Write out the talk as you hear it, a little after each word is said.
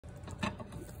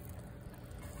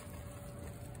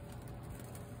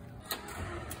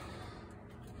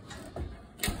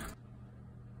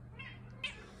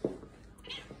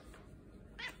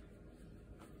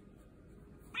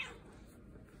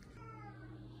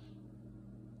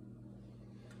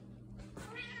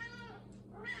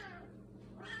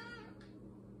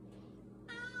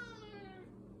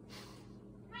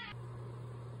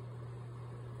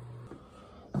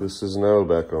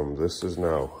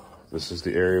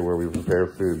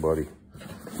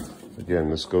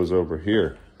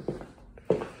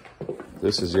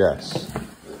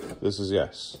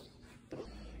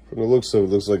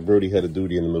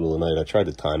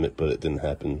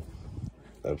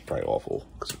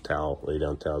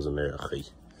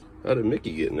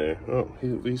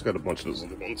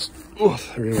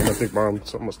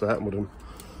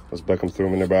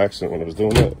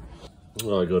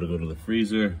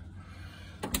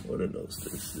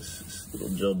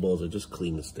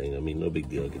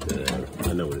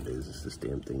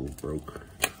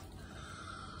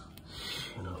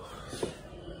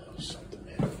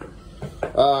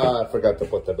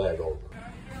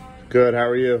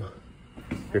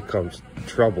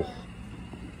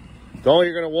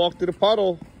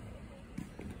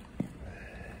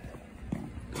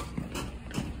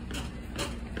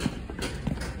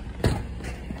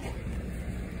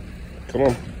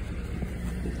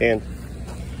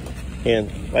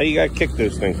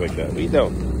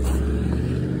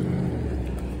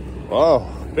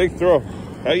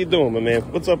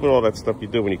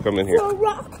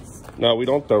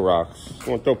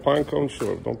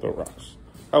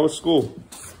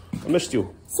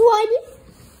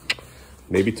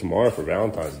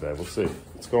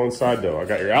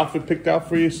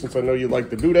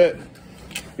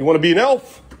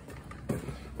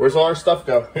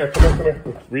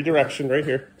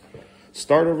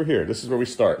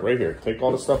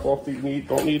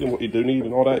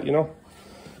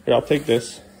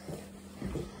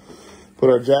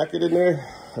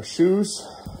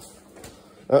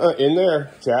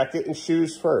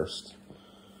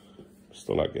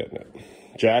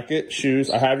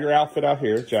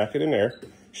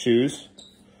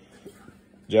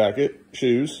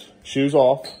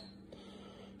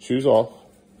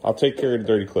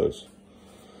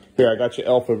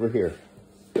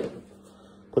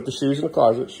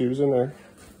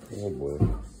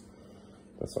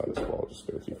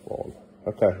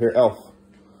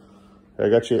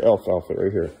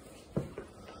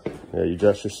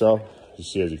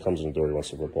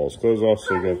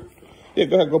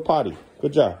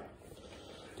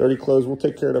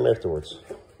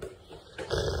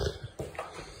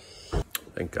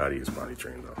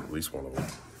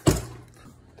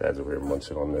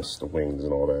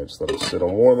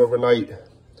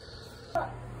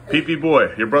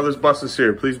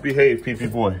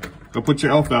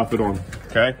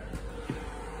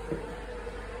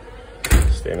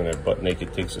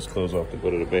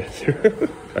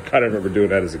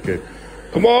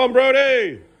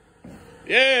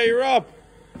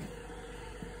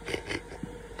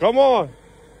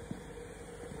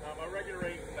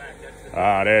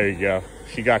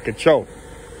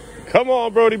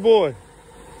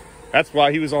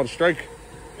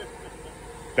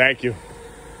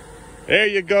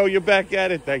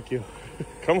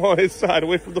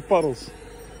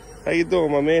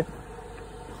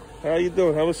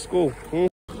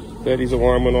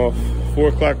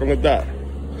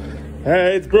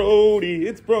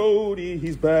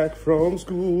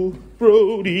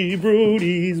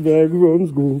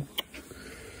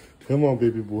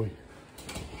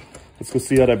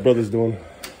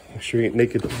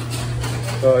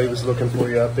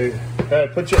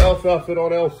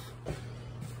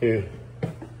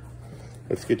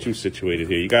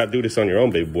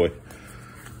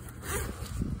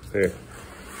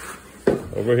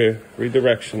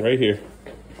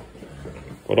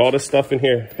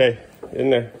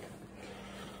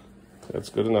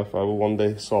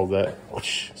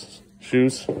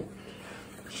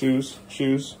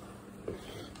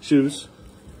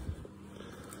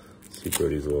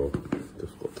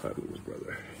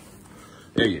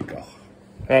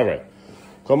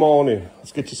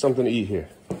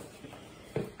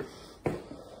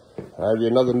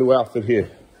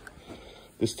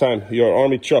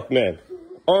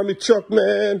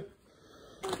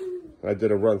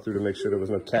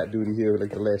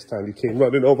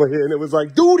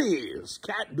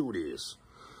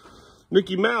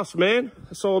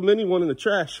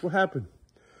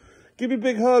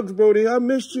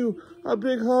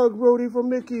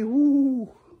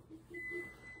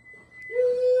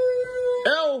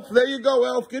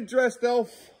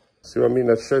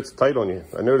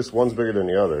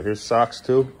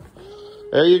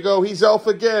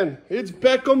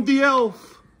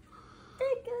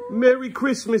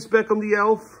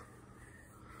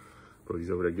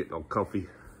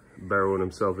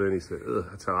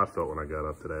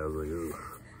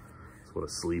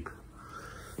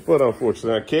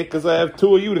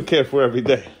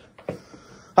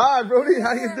Hi, Brody.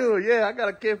 How you doing? Yeah, I got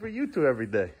to care for you two every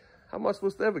day. How am I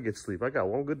supposed to ever get sleep? I got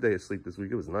one good day of sleep this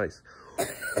week. It was nice.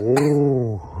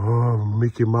 Oh,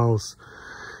 Mickey Mouse.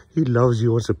 He loves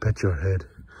you. Wants to pet your head.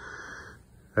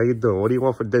 How you doing? What do you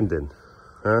want for Din Din?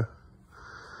 Huh?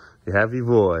 You happy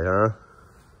boy, huh?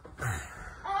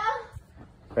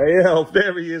 Hey, Elf.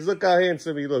 There he is. Look how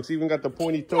handsome he looks. He even got the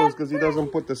pointy toes because he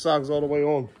doesn't put the socks all the way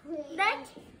on.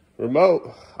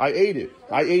 Remote. I ate it.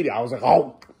 I was like,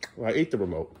 oh. I ate the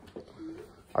remote.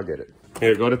 I'll get it.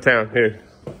 Here, go to town. Here.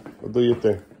 Go do your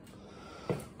thing.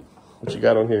 What you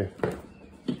got on here?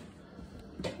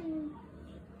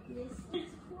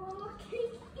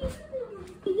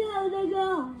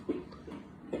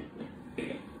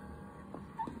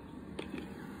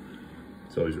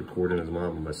 So he's recording his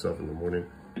mom and myself in the morning.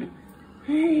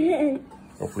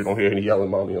 Hopefully don't hear any yelling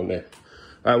mommy on there.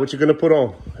 All right, what you gonna put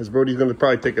on? As Brody's gonna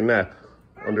probably take a nap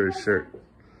under his shirt.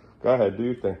 Go ahead, do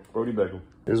your thing. Brody Beckham.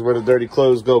 Here's where the dirty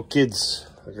clothes go, kids.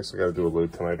 I guess I gotta do a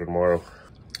load tonight or tomorrow.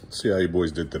 Let's see how you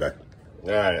boys did today. All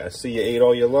right, I see you ate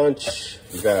all your lunch.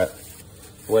 You got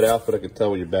what outfit? I can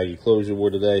tell what your baggy clothes you wore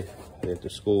today after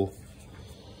school.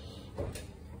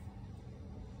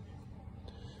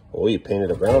 Oh, you painted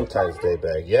a Valentine's Day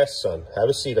bag. Yes, son. Have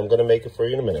a seat. I'm going to make it for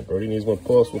you in a minute. Brody needs one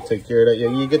pulse. We'll take care of that.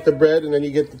 Yeah, you get the bread and then you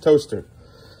get the toaster.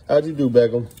 How'd you do,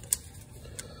 Beckham?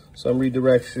 Some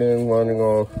redirection, winding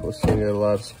off. Listening to a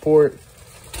lot of support.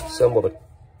 Assembled a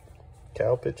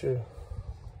cow picture.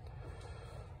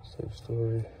 Same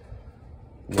story.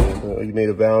 You made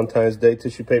a Valentine's Day,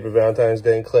 tissue paper Valentine's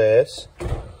Day in class.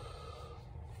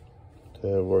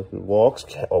 Work with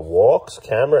walks,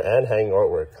 camera, and hanging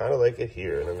artwork. Kind of like it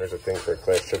here. And then there's a thing for a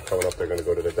class trip coming up. They're going to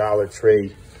go to the Dollar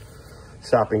Tree,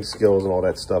 shopping skills and all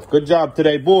that stuff. Good job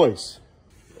today, boys.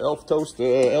 Elf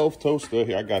toaster, elf toaster.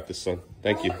 Here, I got this, son.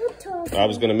 Thank you. I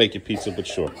was going to make you pizza, but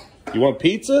sure. You want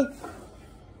pizza?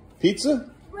 Pizza?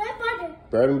 Bread and butter.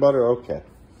 Bread and butter? Okay.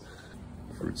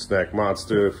 Fruit snack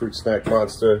monster, fruit snack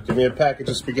monster. Give me a package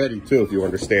of spaghetti, too, if you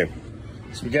understand.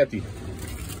 Spaghetti.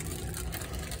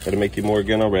 Gotta make you more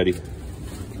again already.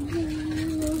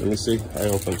 Let me see. I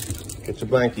open. Get your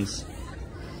blankies.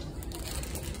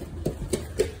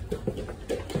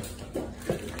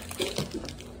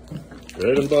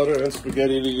 Bread and butter and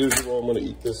spaghetti the usual. I'm gonna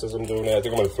eat this as I'm doing that. I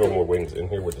think I'm gonna throw more wings in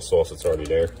here with the sauce that's already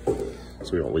there,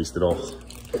 so we don't waste it all.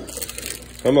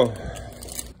 Come on.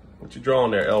 What you drawing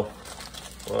there,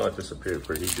 Elf? Well, it disappeared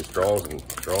for you. He just draws and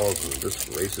just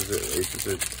erases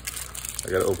it. I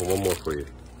gotta open one more for you.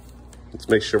 Let's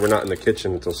make sure we're not in the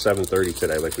kitchen until 7:30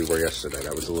 today like we were yesterday.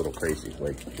 That was a little crazy,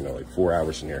 like 4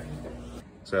 hours in here.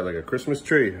 Is that like a Christmas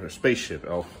tree or a spaceship,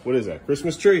 Elf? What is that,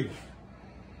 Christmas tree?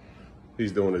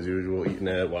 He's doing as usual, eating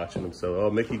that, watching himself. Oh,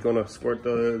 Mickey gonna squirt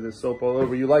the soap all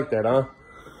over. You like that, huh?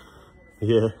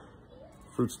 Yeah.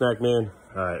 Fruit snack, man.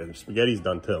 All right, and spaghetti's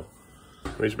done too.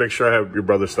 Let me just make sure I have your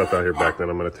brother's stuff out here back, then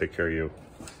I'm gonna take care of you.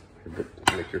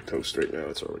 Make your toast right now,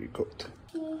 it's already cooked.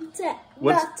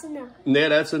 That's a no. Yeah,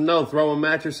 that's a no. Throwing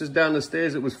mattresses down the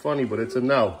stairs, it was funny, but it's a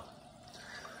no.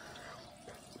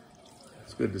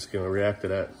 It's good just gonna react to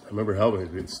that. I remember helping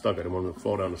him getting stuck. I didn't want him to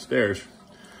fall down the stairs.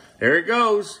 There it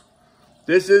goes.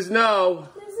 This is no.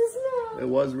 This is no. It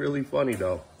was really funny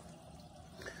though.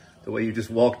 The way you just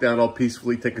walk down all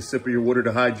peacefully, take a sip of your water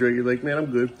to hydrate. You're like, man,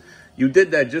 I'm good. You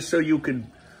did that just so you could,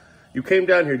 you came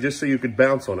down here just so you could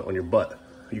bounce on it on your butt.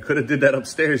 You could have did that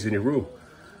upstairs in your room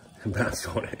and bounced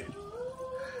on it.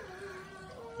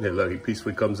 Yeah, look, he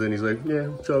peacefully comes in. He's like, yeah,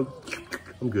 chug.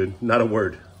 I'm good. Not a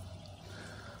word.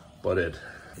 But it.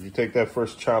 You take that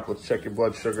first chop. Let's check your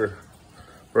blood sugar.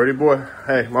 Brody boy.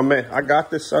 Hey, my man. I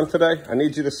got this, son, today. I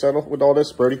need you to settle with all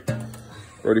this, Brody.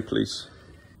 Brody, please.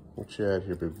 What you at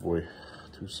here, big boy?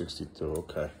 262.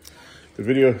 Okay. The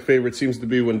video favorite seems to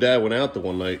be when Dad went out the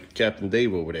one night. Captain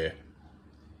Dave over there.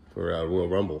 For Royal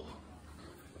Rumble.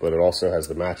 But it also has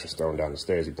the mattress thrown down the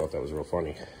stairs. He thought that was real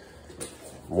funny.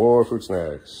 More fruit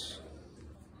snacks.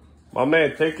 My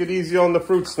man, take it easy on the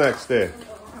fruit snacks there.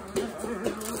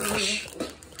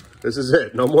 This is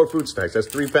it. No more fruit snacks. That's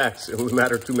 3 packs. It was a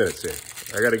matter of 2 minutes here.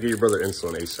 I got to give your brother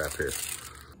insulin ASAP here.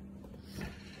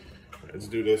 Let's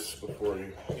do this before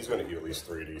he's going to eat at least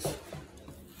 3 of these.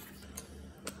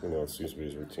 You know, it seems to be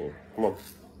his routine. Come on.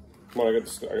 Come on, I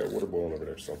got water boiling over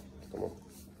there, so come on.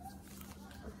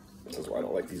 That's why I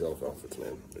don't like these elf outfits,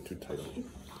 man. They're too tight on me.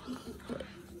 Right.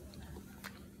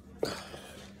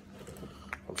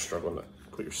 I'm struggling to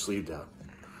put your sleeve down.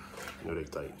 You know they're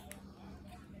tight.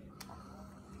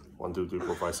 1, 2, 3,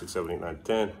 4, 5, 6, 7, 8, 9,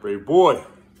 10. Brave boy.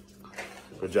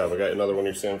 Good job. I got another one of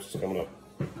your sandwiches coming up.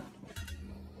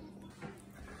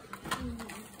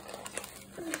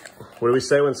 What do we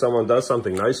say when someone does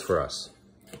something nice for us?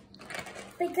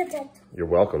 Big You're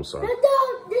welcome, son. No,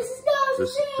 this is no.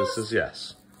 This is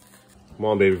yes. Come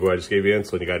on, baby boy. I just gave you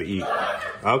insulin. You got to eat.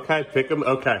 Okay, pick them.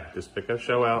 Okay, just pick a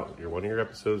show out. You're one of your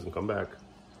episodes and come back.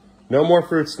 No more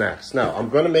fruit snacks. No, I'm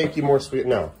going to make you more sweet.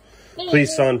 No.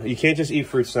 Please, son, you can't just eat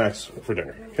fruit snacks for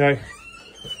dinner, okay?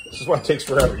 This is why it takes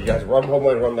forever. You guys run one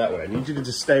way, run that way. I need you to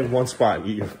just stay in one spot and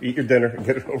eat your dinner and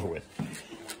get it over with.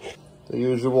 The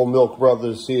usual milk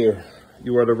brothers here.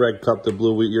 You are the red cup, the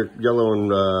blue wheat. Your yellow and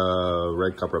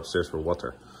red cup are upstairs for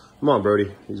water. Come on,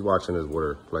 Brody. He's watching his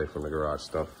water play from the garage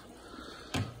stuff.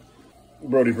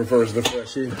 Brody prefers the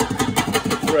freshy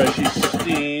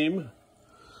steam.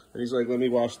 And he's like, let me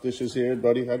wash dishes here,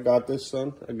 buddy. I got this,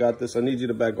 son. I got this. I need you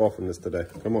to back off from this today.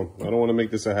 Come on. I don't want to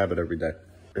make this a habit every day.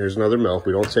 Here's another milk.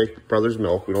 We don't take brother's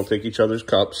milk. We don't take each other's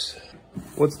cups.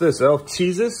 What's this, Elf?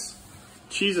 Cheeses?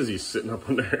 Cheeses he's sitting up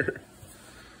in there.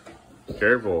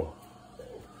 Careful.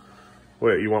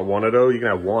 Wait, you want one of those? You can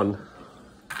have one.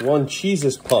 One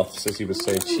Cheeses Puffs, as he was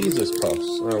saying. Cheeses Puffs.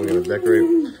 Oh, we're going to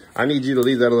decorate. I need you to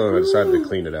leave that alone. I decided to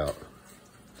clean it out.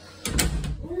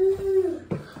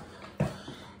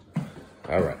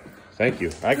 All right. Thank you.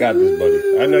 I got this,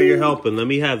 buddy. I know you're helping. Let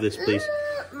me have this, please.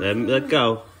 Let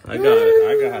go. I got it.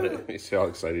 I got it. You see how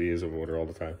excited he is over water all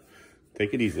the time.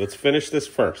 Take it easy. Let's finish this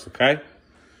first, okay?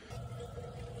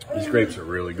 These grapes are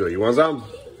really good. You want some?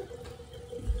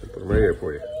 Put them right here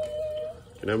for you.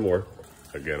 You can have more.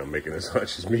 Again, I'm making this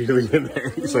much. He's immediately in there.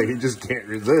 He's like, he just can't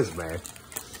resist, man.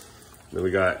 Then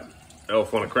we got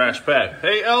Elf on a crash pad.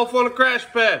 Hey, Elf on a crash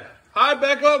pad. Hi,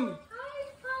 Beckham.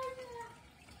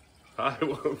 Hi,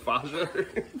 Father.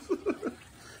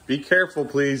 Be careful,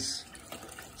 please.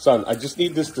 Son, I just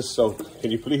need this to soak.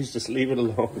 Can you please just leave it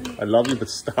alone? I love you, but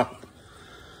stop.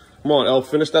 Come on, Elf,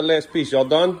 finish that last piece. Y'all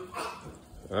done?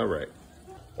 All right.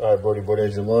 All right, Brody,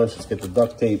 there's your lunch. Let's get the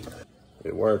duct tape.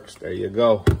 It works. There you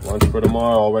go. Lunch for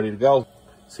tomorrow, all ready to go.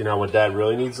 See, now what Dad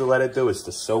really needs to let it do is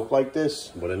to soak like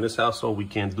this. But in this household, we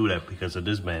can't do that because of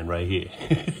this man right here.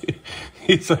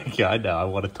 He's like, yeah, I know. I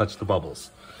want to touch the bubbles.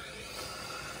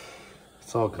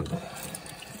 It's all good.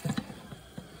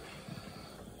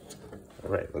 All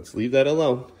right, let's leave that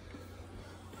alone.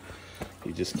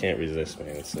 He just can't resist,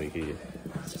 man. It's like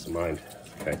it's his mind.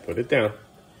 Okay, put it down.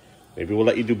 Maybe we'll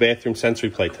let you do bathroom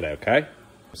sensory play today, okay?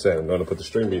 Say, I'm going to put the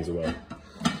string beans away.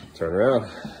 Turn around.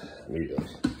 Immediately.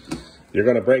 You're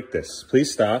going to break this.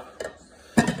 Please stop.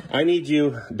 I need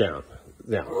you down.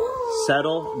 Down.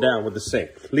 Settle down with the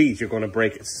sink. Please, you're going to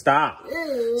break it. Stop.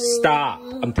 Stop.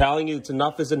 I'm telling you,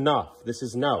 enough is enough. This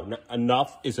is no.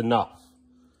 Enough is enough.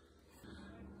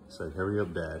 So hurry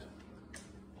up, Dad.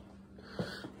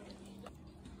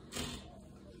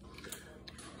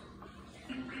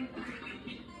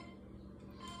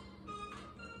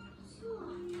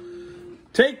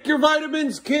 Take your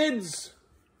vitamins, kids.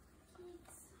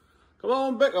 Come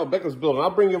on, Beckham. Oh, Beckham's building. I'll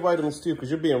bring your vitamins too, because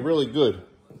you're being really good.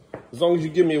 As long as you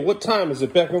give me what time is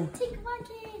it, Beckham? Take my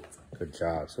kids. Good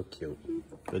job. So cute.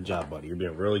 Good job, buddy. You're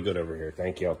being really good over here.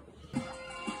 Thank you.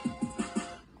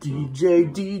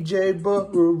 DJ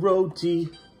Butter Roti.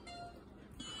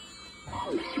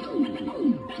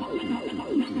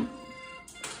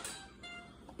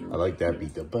 I like that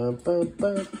beat. The bum, bum,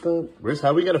 bum, bum. Where's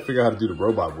how we got to figure out how to do the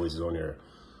robot voices on here,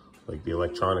 like the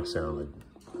electronic sound. Like...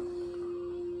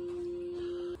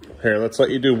 Here, let's let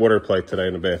you do water play today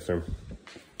in the bathroom.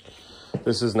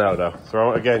 This is now though.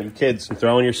 Throw again, you kids,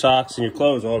 throwing your socks and your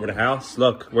clothes all over the house.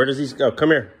 Look, where does these go? Come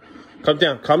here, come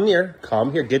down, come here,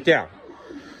 come here. Get down.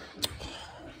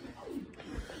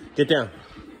 Get down.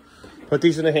 Put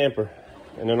these in the hamper,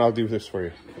 and then I'll do this for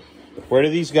you. Where do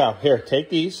these go? Here, take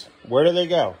these. Where do they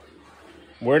go?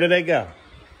 Where do they go?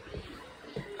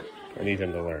 I need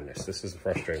him to learn this. This is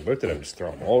frustrating. Both of them just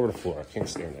throw them all over the floor. I can't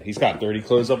stand that. He's got dirty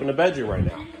clothes up in the bedroom right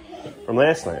now from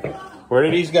last night. Where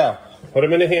did these go? Put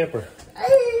them in the hamper.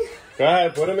 Go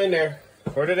ahead, put them in there.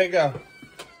 Where did they go?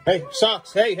 Hey,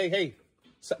 socks. Hey, hey, hey.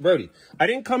 Brody, I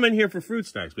didn't come in here for fruit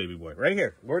snacks, baby boy. Right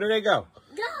here. Where did they go?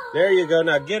 Go. There you go.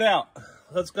 Now get out.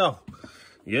 Let's go.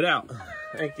 Get out.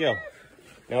 Thank you.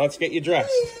 Now let's get you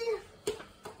dressed.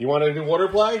 You want to do water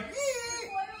play?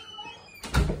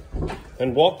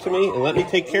 Then walk to me and let me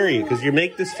take care of you, because you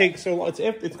make this take so long.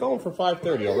 It's going for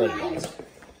 5:30 already, guys.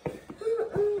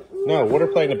 No, water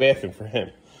play in the bathroom for him.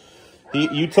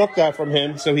 You took that from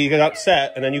him, so he got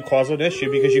upset, and then you caused an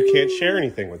issue because you can't share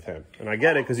anything with him. And I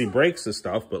get it, because he breaks the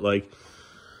stuff, but like,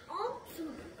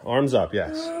 arms up,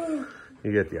 yes.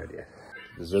 You get the idea.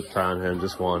 Zip tying him,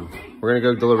 just one. We're going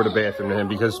to go deliver the bathroom to him,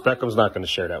 because Beckham's not going to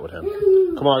share that with him.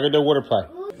 Come on, I'm going to do water play.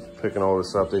 Picking all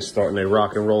this up, they starting they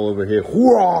rock and roll over here.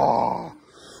 Hurrah!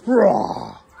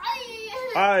 Hurrah!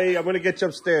 Hi, I'm going to get you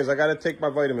upstairs. I got to take my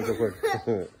vitamins real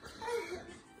quick.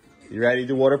 You ready to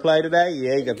do water play today?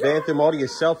 Yeah, you got bathroom all to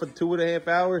yourself for 2.5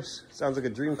 hours? Sounds like a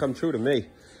dream come true to me.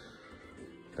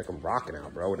 Like I'm rocking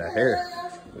out, bro, with that hair.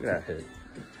 Look at that hair.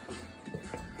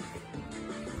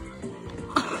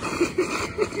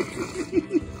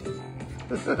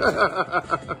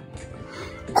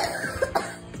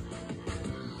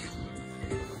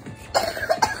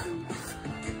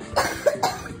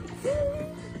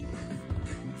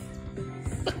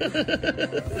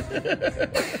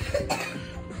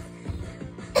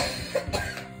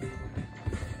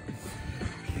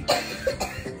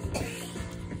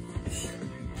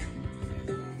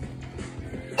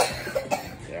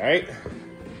 All right.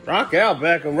 Rock out,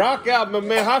 Beckham. Rock out, my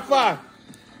man. High five.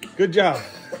 Good job.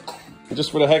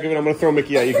 Just for the heck of it, I'm going to throw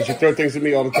Mickey at you because you throw things at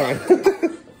me all the time.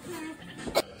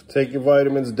 Take your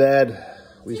vitamins, Dad.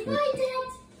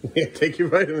 Yeah, take your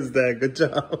vitamins, Dad. Good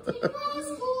job.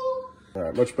 All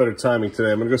right, much better timing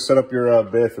today. I'm going to go set up your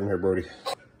bathroom here, Brody.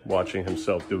 Watching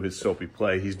himself do his soapy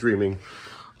play. He's dreaming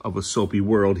of a soapy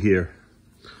world here.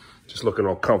 Just looking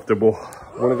all comfortable.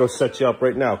 I'm going to go set you up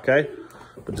right now, okay?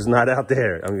 But just not out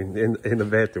there. I mean, in the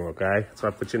bathroom, okay? So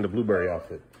I put you in the blueberry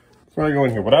outfit. Before I go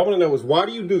in here, what I want to know is why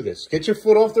do you do this? Get your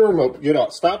foot off the remote. Get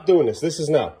out. Stop doing this. This is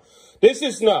no. This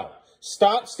is no.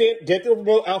 Stop. Get the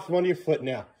remote out from under your foot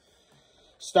now.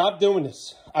 Stop doing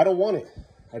this. I don't want it.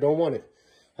 I don't want it.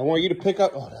 I want you to pick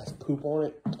up. Oh, that's poop on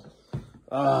it.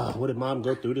 What did Mom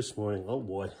go through this morning? Oh,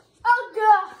 boy. Oh,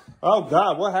 God. Oh,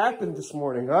 God. What happened this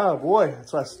morning? Oh, boy.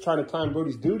 That's why I was trying to time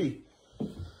Brody's duty.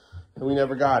 And we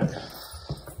never got it.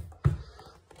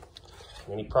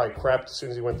 And he probably crapped as soon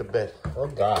as he went to bed. Oh,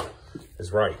 God.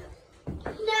 Is right.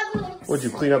 Netflix. What'd you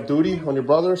clean up duty on your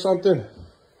brother or something?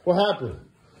 What happened?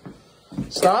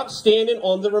 Stop standing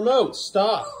on the remote.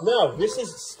 Stop. No, this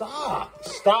is... Stop.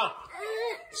 Stop.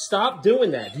 Stop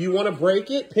doing that. Do you want to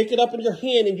break it? Pick it up in your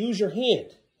hand and use your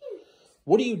hand.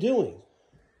 What are you doing?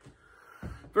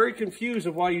 Very confused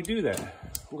of why you do that.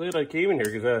 I'm glad I came in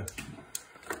here because I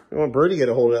don't want Brody to get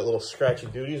a hold of that little scratchy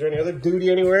duty. Is there any other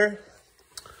duty anywhere?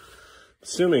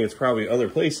 Assuming it's probably other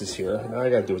places here. Now I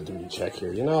got to do a duty check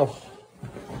here, you know?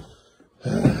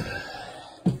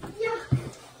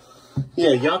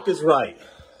 Yeah, yuck is right.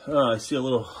 I see a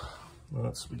little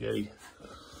spaghetti.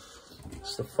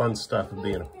 It's the fun stuff of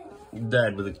being a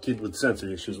dad with a kid with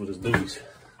sensory issues with his duties.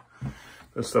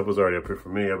 This stuff was already up here for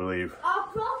me, I believe.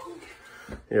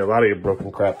 Yeah, a lot of your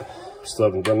broken crap. Still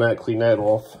haven't done that. Clean that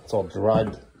off. It's all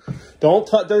dried. Don't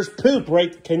touch. There's poop,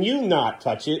 right? Can you not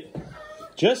touch it?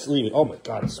 Just leave it. Oh, my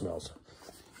God, it smells.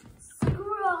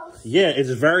 Gross. Yeah, it's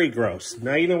very gross.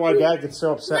 Now you know why Dad gets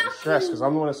so upset and stressed, because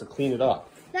I'm the one that has to clean it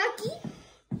up. Lucky?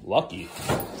 Lucky?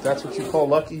 If that's what you call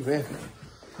lucky, man.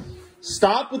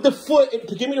 Stop with the foot.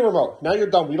 Give me the remote. Now you're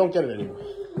done. We don't get it anymore.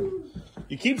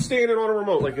 You keep standing on a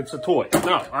remote like it's a toy.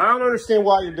 No, I don't understand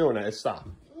why you're doing that. Stop.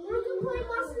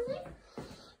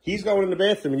 He's going in the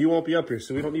bathroom and you won't be up here,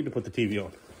 so we don't need to put the TV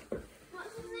on.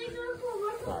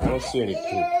 I don't see any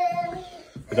poop.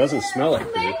 It doesn't smell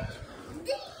like poop.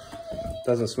 It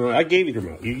doesn't smell like... I gave you the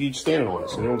remote. You standing on it,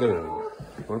 so you don't get it anymore.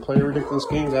 You want to play ridiculous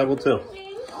games? I will too.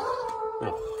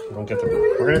 No, you don't get the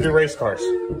remote. We're going to do race cars.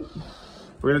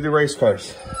 We're going to do race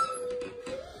cars.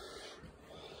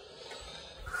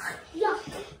 Yuck.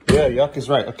 Yeah, yuck is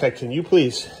right. Okay, can you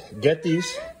please get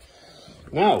these?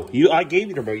 No, I gave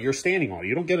you the remote. You're standing on it.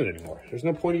 You don't get it anymore. There's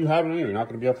no point in you having it. You're not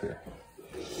going to be up here.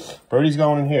 Brody's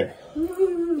going in here.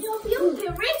 You'll be able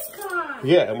to race car.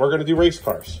 Yeah, and we're going to do race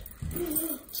cars.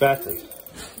 Exactly.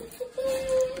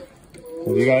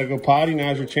 If you got to go potty,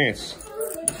 now's your chance.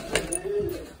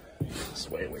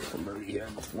 Sway away from Brody here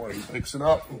before he picks it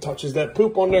up and touches that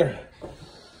poop on there.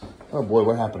 Oh, boy,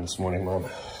 what happened this morning, Mom?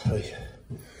 I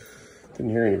didn't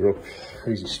hear any real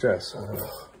crazy stress. I don't know.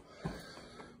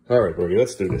 All right, Brody,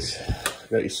 let's do this.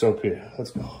 Got your soap here.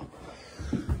 Let's go.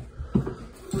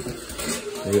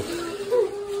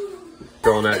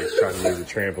 Going at it. He's trying to move the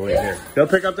trampoline here. Go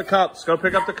pick up the cups. Go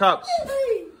pick up the cups.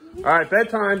 All right,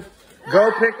 bedtime.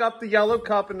 Go pick up the yellow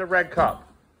cup and the red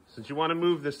cup. Since you want to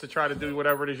move this to try to do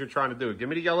whatever it is you're trying to do. Give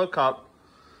me the yellow cup.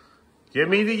 Give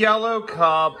me the yellow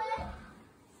cup.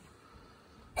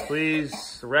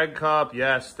 Please. The red cup.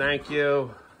 Yes, thank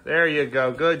you. There you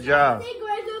go. Good job.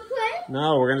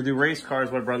 No, we're going to do race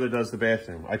cars. My brother does the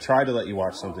bathroom. I tried to let you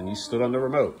watch something. You stood on the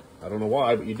remote. I don't know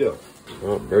why, but you do.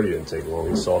 Well, Brody didn't take long.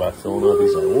 He saw that filling up.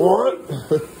 He's like, what?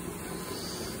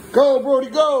 Go, Brody,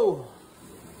 go.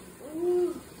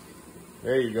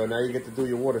 There you go. Now you get to do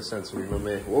your water sensory, my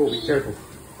man. Whoa, be careful.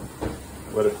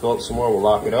 Let it fill up some more. We'll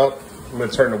lock it up. I'm going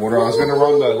to turn the water on. I was going to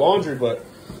run the laundry, but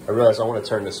I realized I want to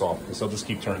turn this off because I'll just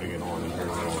keep turning it on and turning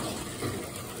it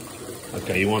on.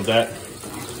 Okay, you want that?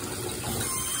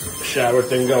 shower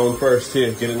thing going first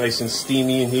here. Get it nice and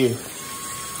steamy in here.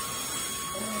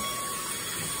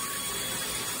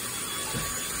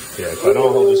 Yeah, if I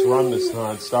don't, I'll just run this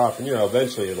non-stop. And, you know,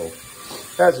 eventually it'll...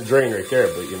 That's a drain right there,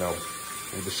 but, you know,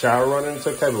 with the shower running, it's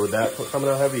okay. But with that coming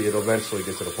out heavy, it'll eventually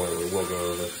get to the point where it will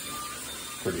go over.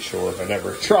 Pretty sure. I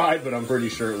never tried, but I'm pretty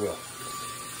sure it will.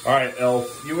 All right,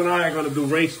 Elf. You and I are going to do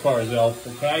race cars, Elf,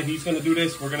 okay? He's going to do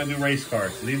this. We're going to do race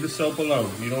cars. Leave the soap alone.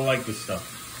 You don't like this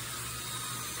stuff.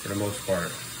 For the most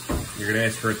part. You're going to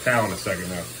ask for a towel in a second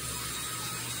now.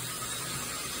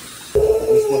 Is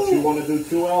this what you want to do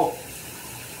too, Elf?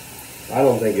 I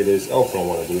don't think it is. Elf don't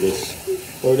want to do this.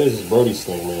 What it is Brody's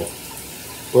thing, man.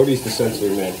 Brody's the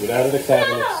sensory man. Get out of the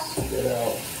cabinets. Get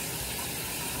out.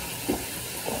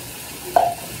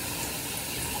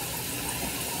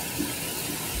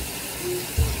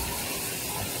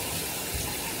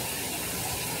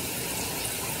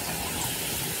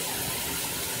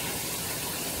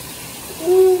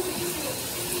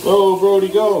 Go, Brody,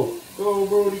 go. Go,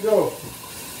 Brody, go.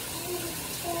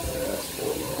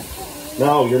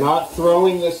 No, you're not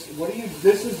throwing this. What are you,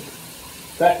 this is,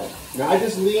 Beckham. Now, I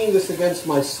just lean this against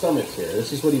my stomach here.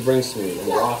 This is what he brings to me and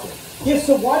rocking. Yeah,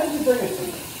 so why did you bring it to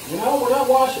me? You know, we're not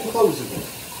washing clothes again.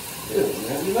 Dude,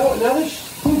 man, you know, now there's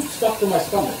food stuck to my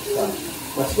stomach.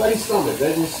 My sweaty stomach.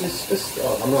 That is just,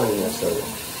 oh, I'm not even going to show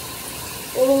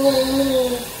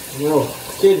you. You know,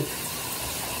 kid.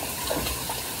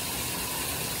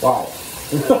 Why?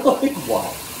 Like, why?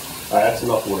 All right, that's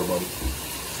enough water, buddy.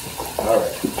 All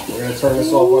right, we're going to turn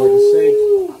this off under the sink.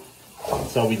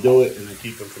 That's how we do it, and then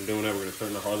keep him from doing that. We're going to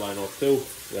turn the hard line off, too.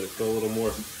 Let it go a little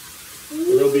more. And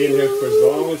he'll be in here for as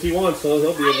long as he wants, so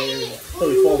he'll be in there until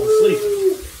he falls asleep.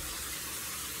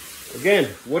 Again,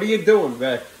 what are you doing,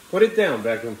 Beck? Put it down,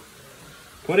 Beckham.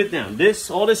 Put it down.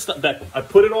 All this stuff, Beckham. I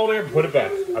put it all there, put it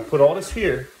back. I put all this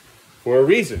here for a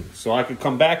reason, so I could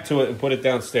come back to it and put it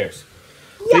downstairs.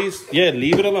 Please, yeah,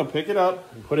 leave it alone. Pick it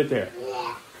up and put it there.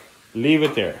 Leave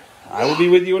it there. I will be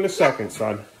with you in a second,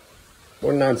 son.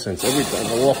 What nonsense. Every time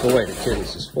I walk away, the kid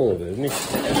is just full of it, isn't he?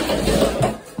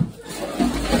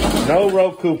 No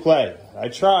Roku play. I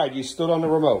tried. You stood on the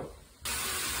remote.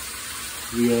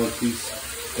 Please,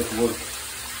 at work.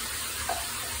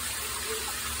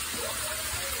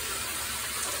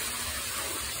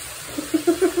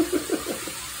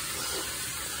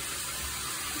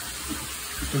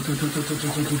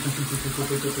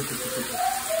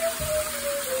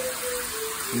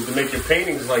 You need to make your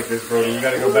paintings like this, Brody. You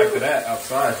got to go back to that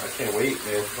outside. I can't wait,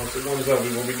 man. Once it warms up,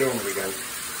 we won't be doing it again.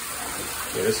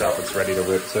 Yeah, this outfit's ready to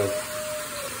rip, so.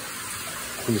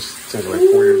 He's since like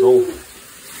 4 years old.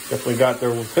 Definitely got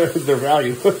their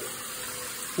value.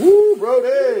 Woo,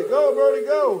 Brody! Go, Brody,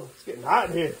 go! It's getting hot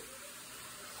in here.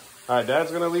 All right,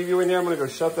 Dad's going to leave you in here. I'm going to go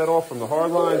shut that off from the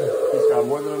hard line. He's got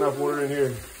more than enough water in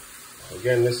here.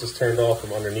 Again, this is turned off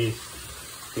from underneath.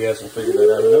 He hasn't figured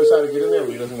that out. He knows how to get in there,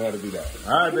 but he doesn't know how to do that.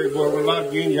 All right, big boy, we're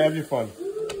locked in. You have your fun.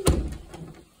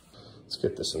 Let's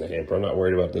get this in the hamper. I'm not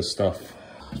worried about this stuff.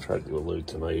 I tried to do a load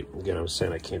tonight. Again, I was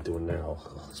saying I can't do it now.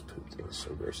 Oh, this poop thing is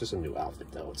so gross. This is a new outfit,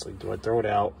 though. It's like, do I throw it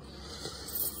out?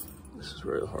 This is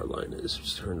where the hard line is.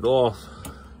 Just turn it off.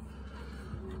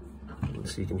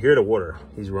 So you can hear the water.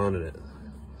 He's running it.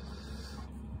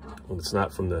 When it's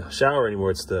not from the shower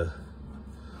anymore, it's the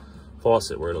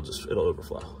faucet where it'll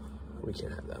overflow. We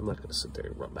can't have that. I'm not going to sit there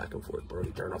and run back and forth,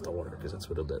 Brody. Turn off the water, because that's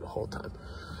what it'll do the whole time.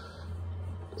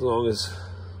 As long as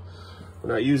we're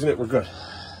not using it, we're good.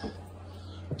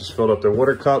 Just filled up their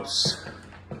water cups.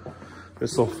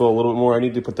 This will fill a little bit more. I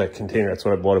need to put that container. That's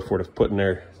what I bought it for, to put in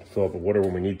there. Fill up the water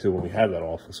when we need to, when we have that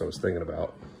off. That's what I was thinking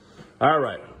about. All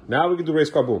right. Now we can do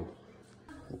race car boom.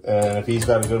 And if he's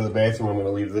got to go to the bathroom, I'm going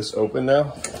to leave this open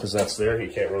now, because that's there. He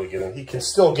can't really get in. He can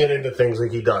still get into things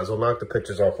like he does. I'll knock the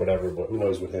pictures off, whatever, but who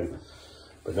knows with him.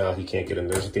 But now he can't get in.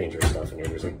 There's dangerous stuff in here.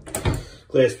 There's like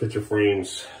glass picture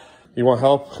frames. You want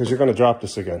help? Because you're going to drop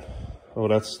this again. Oh,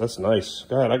 that's nice.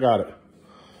 Go ahead. I got it.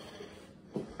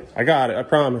 I got it. I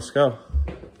promise. Go.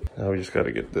 Now we just got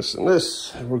to get this and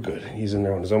this, and we're good. He's in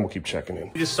there on his own. We'll keep checking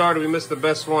in. We just started. We missed the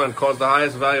best one. Caused the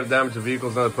highest value of damage to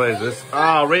vehicles and other players.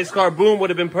 Race car boom would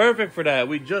have been perfect for that.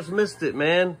 We just missed it,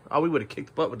 man. Oh, we would have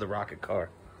kicked butt with the rocket car.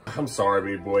 I'm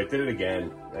sorry, big boy. Did it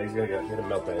again. Now he's going to get a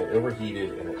meltdown. It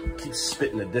overheated, and it keeps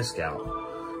spitting the disc out.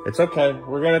 It's okay.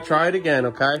 We're going to try it again,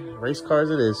 okay? Race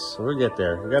cars it is. So we'll get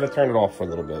there. We got to turn it off for a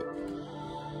little bit.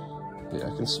 Yeah,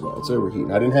 I can smell it's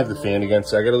overheating. I didn't have the fan again,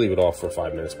 so I got to leave it off for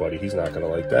 5 minutes, buddy. He's not going to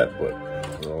like that, but I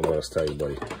don't know what else to tell you,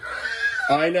 buddy.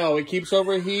 I know. It keeps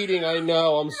overheating. I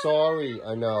know. I'm sorry.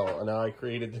 I know. And now I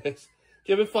created this.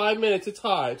 Give it 5 minutes. It's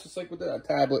hot. It's just like with that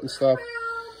tablet and stuff.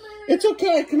 It's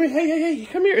okay. Come here. Hey.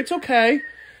 Come here. It's okay.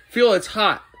 Feel it's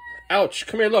hot. Ouch.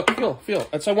 Come here, look, feel.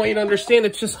 That's, I want you to understand,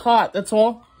 it's just hot, that's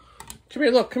all. Come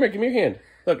here, look, come here, give me your hand.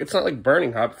 Look, it's not like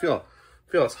burning hot, feel,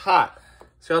 it's hot.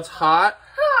 See how it's hot?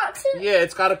 Hot. Yeah,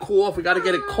 it's gotta cool off, we gotta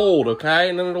get it cold, okay?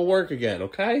 And then it'll work again,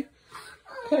 okay?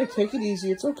 Okay, take it easy,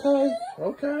 it's okay,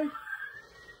 okay.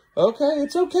 Okay,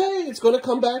 it's okay, it's gonna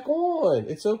come back on.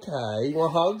 It's okay, you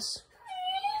want hugs?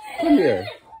 Come here,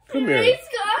 come here. Race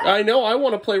car? I know, I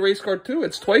want to play race car too,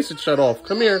 it's twice it shut off.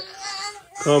 Come here.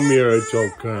 Come here, it's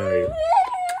okay.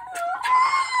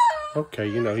 Okay,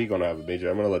 you know he's gonna have a major.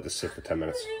 I'm gonna let this sit for 10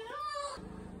 minutes.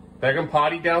 Beckham,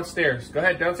 potty downstairs. Go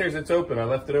ahead, downstairs, it's open. I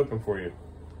left it open for you.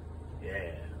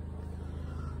 Yeah.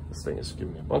 This thing is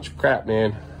giving me a bunch of crap,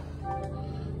 man.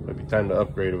 Might be time to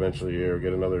upgrade eventually here, or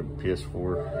get another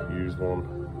PS4 used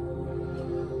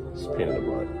one. It's a pain in the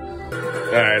butt.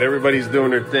 Alright, everybody's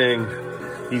doing their thing.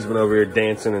 He's been over here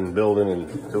dancing and building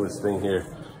and doing his thing here.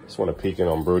 Just want to peek in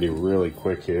on Brody really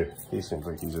quick here. He seems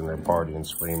like he's in there partying,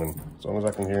 screaming. As long as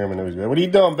I can hear him, I know he's good. What are you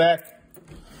doing, Beck?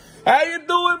 How you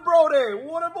doing, Brody?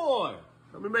 What a boy.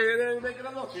 Let me make it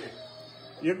a look here.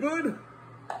 You good?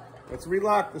 Let's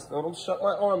relock this. Don't shut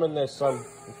my arm in there, son.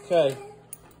 Okay.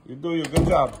 You do your good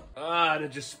job. Ah, and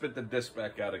it just spit the disc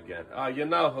back out again. You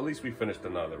know, at least we finished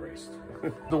another race.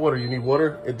 The water, you need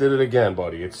water? It did it again,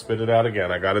 buddy. It spit it out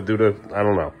again. I got to do the, I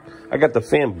don't know. I got the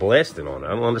fan blasting on it. I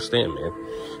don't understand, man.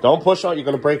 Don't push on it. You're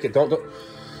going to break it. Don't.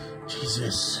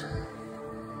 Jesus.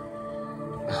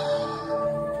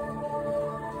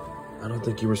 I don't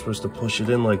think you were supposed to push it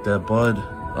in like that, bud.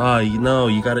 You know,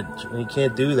 you got to, you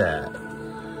can't do that.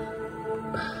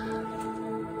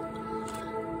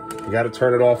 You got to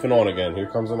turn it off and on again. Here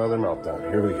comes another meltdown.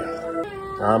 Here we go.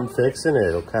 I'm fixing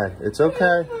it, okay? It's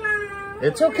okay.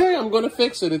 It's okay. I'm going to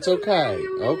fix it. It's okay.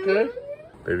 Okay?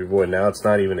 Baby boy, now it's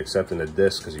not even accepting the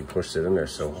disc because you pushed it in there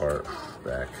so hard.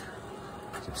 Back.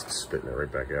 Keeps spitting it right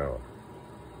back out.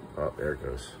 Oh, there it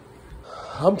goes.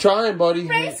 I'm trying, buddy.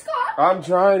 Race car? I'm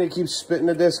trying. It keeps spitting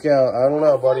the disc out. I don't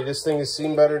know, buddy. This thing has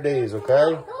seen better days, okay?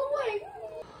 Oh, wait.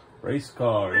 Race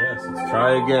car, yes. Let's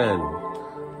try again.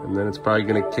 And then it's probably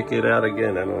going to kick it out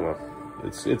again. I don't know.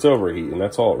 It's overheating.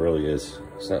 That's all it really is.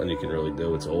 It's nothing you can really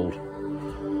do. It's old.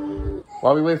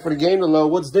 While we wait for the game to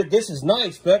load, what's this? This is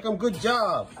nice, Beckham. Good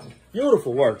job.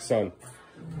 Beautiful work, son.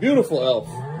 Beautiful, Elf.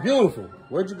 Beautiful.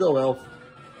 Where'd you go, Elf?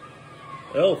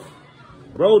 Elf.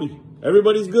 Brody.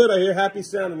 Everybody's good. I hear happy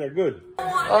sound in there. Good.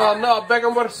 Oh, no,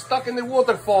 Beckham, we're stuck in the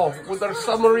waterfall with our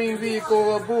submarine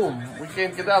vehicle boom. We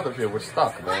can't get out of here. We're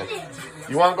stuck, man.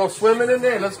 You want to go swimming in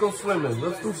there? Let's go swimming.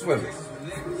 Let's do swimming.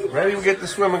 Ready? We get the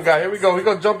swimming guy. Here we go. We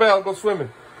go jump out. Go swimming.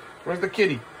 Where's the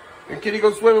kitty? The kitty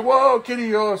go swimming. Whoa,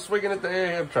 kitty. Oh, swinging at the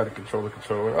air. I'm trying to control the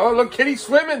controller. Oh, look, kitty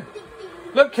swimming.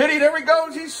 Look, kitty. There he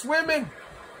goes. He's swimming.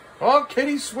 Oh,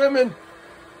 kitty's swimming.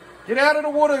 Get out of the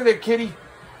water there, kitty.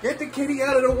 Get the kitty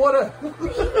out of the water.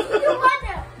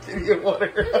 Kitty in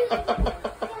water.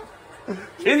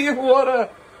 Kitty in water.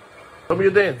 Show me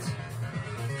your dance.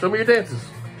 Show me your dances.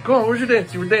 Go on, where's your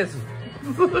dance? You were dancing.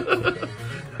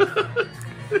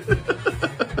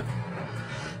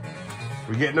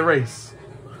 We're getting the race.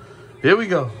 Here we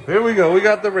go. Here we go. We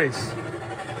got the race.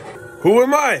 Who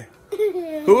am I?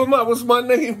 Who am I? What's my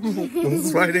name?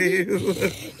 What's my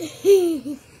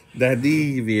name? Daddy,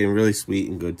 you're being really sweet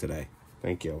and good today.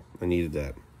 Thank you. I needed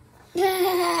that.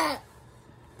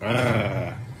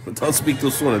 But don't speak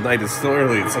too soon at night. It's still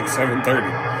early. It's like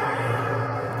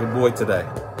 7:30. Good boy today.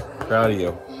 Proud of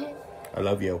you. I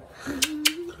love you.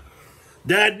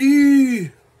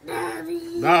 Daddy!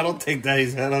 Daddy! No, don't take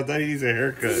Daddy's head off. Daddy needs a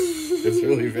haircut. It's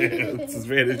really bad. It's as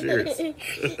bad as yours.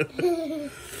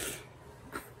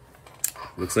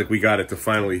 Looks like we got it to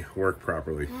finally work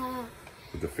properly.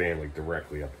 With the fan like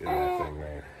directly up in that thing,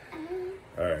 man.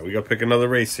 Alright, we gotta pick another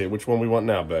race here. Which one we want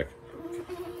now, Beck?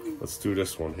 Let's do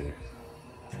this one here.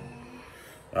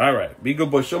 Alright, be good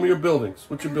boy. Show me your buildings.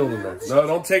 What's your building there? No,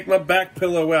 don't take my back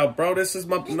pillow out, bro. This is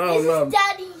my... No.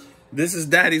 Daddy. This is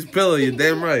Daddy's pillow. You're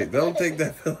damn right. Don't take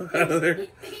that pillow out of there.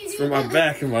 It's for my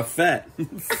back and my fat. I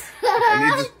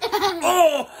need to...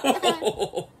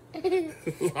 Oh!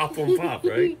 Pop and pop,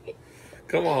 right?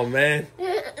 Come on, man.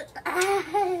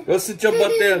 Go sit your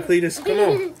butt down, Cletus. Come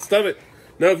on. Stop it.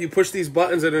 No, if you push these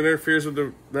buttons, it interferes with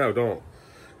the... No, don't.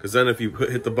 Because then if you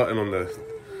hit the button on the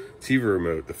TV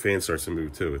remote, the fan starts to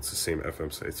move too. It's the same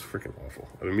FM say. It's freaking awful.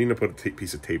 I've been meaning to put a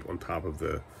piece of tape on top of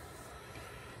the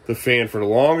fan for the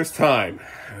longest time.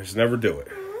 I just never do it.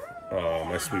 Oh,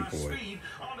 my sweet boy.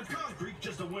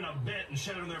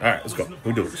 Alright, let's go.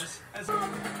 We're doing this.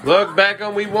 Look,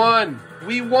 Beckham, we won.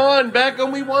 We won,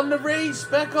 Beckham. We won the race.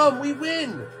 Beckham, we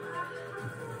win.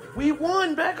 We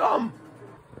won, Beckham.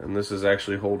 And this is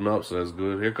actually holding up, so that's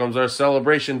good. Here comes our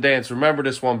celebration dance. Remember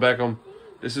this one, Beckham.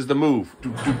 This is the move.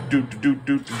 Do, do, do, do,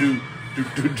 do, do,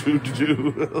 do, do, do,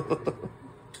 do.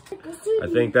 I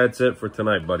think that's it for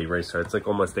tonight, buddy racer. It's like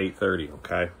almost 8:30,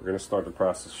 okay? We're going to start the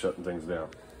process of shutting things down.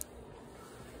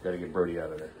 Got to get Brody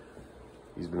out of there.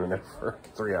 He's been in there for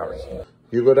 3 hours.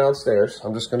 You go downstairs.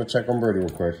 I'm just going to check on Brody real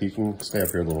quick. He can stay up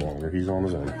here a little longer. He's on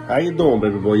his own. How you doing,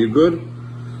 baby boy? You good?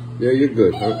 Yeah, you're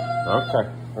good. Huh? Okay.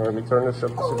 All right, let me turn this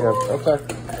up again.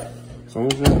 Okay. As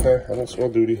long as you're okay. I don't smell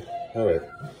duty. All right.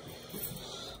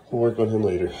 We'll work on him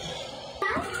later.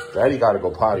 Daddy got to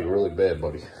go potty really bad,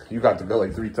 buddy. You got to go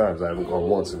like 3 times. I haven't gone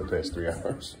once in the past 3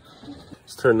 hours.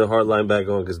 Let's turn the hard line back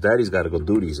on because Daddy's got to go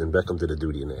duties, and Beckham did a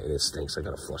duty, and it stinks. I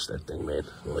got to flush that thing, man.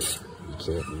 Like, you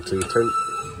can't until you turn.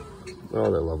 Oh,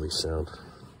 that lovely sound.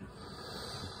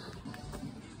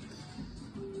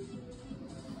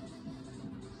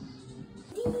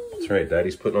 That's right.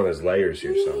 Daddy's putting on his layers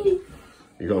here, son.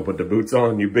 You gonna put the boots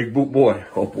on, you big boot boy?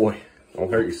 Oh boy,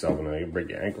 don't hurt yourself now. You can break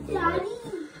your ankle doing that.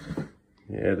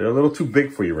 Yeah, they're a little too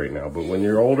big for you right now, but when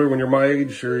you're older, when you're my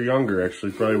age or younger,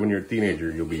 actually, probably when you're a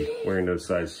teenager, you'll be wearing those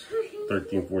size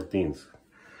 13, 14s.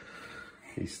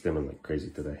 He's stimming like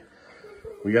crazy today.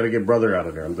 We got to get brother out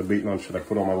of there. I'm debating on should I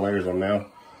put all my layers on now?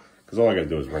 Because all I got to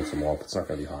do is rinse them off. It's not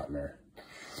going to be hot in there.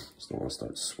 Just don't want to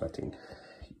start sweating.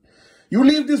 You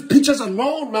leave these pictures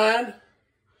alone, man.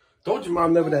 Told your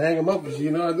mom never to hang them up because, you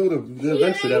know, I knew that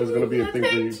eventually that was going to be a thing for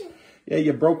you. Yeah,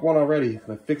 you broke one already.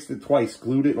 I fixed it twice,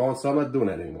 glued it, and all, so I'm not doing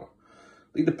that anymore.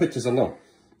 Leave the pictures alone.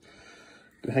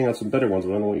 Can hang out some better ones,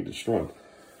 but I don't want you to destroy them.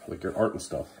 Like your art and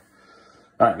stuff.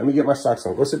 All right, let me get my socks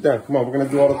on. Go sit down. Come on, we're going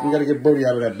to do all this. We got to get Brody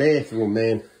out of that bathroom,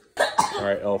 man. All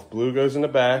right, Elf. Blue goes in the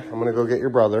back. I'm going to go get your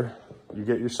brother. You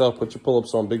get yourself, put your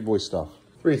pull-ups on, big boy stuff.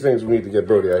 3 things we need to get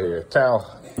Brody out here. A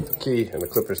towel, the key, and the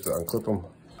clippers to unclip them.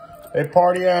 Hey,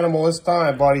 party animal, it's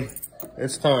time, buddy.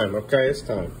 It's time, okay? It's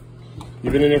time.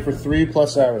 You've been in there for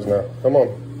 3+ hours now. Come on.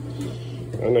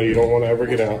 I know you don't want to ever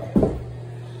get out.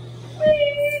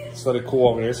 Just let it cool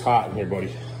over there. It's hot in here,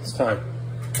 buddy. It's time.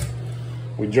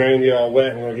 We drained you all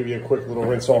wet. I'm going to give you a quick little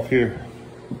rinse off here.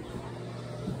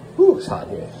 Whew, it's hot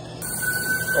in here.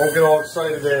 Don't get all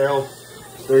excited there, Elf.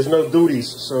 There's no duties,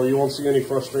 so you won't see any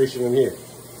frustration in here.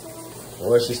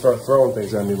 Unless you start throwing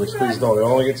things at me, which please don't.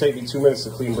 It'll only take me 2 minutes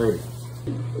to clean Brody.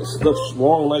 This looks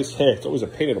long, nice hair. It's always a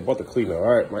pain in the butt to clean though.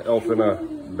 All right, my elf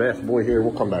and bath boy here.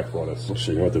 We'll come back for this. I'll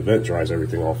show you what the vent dries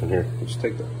everything off in here. We'll just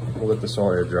take that. We'll let this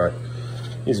all air dry.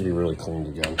 Needs to be really cleaned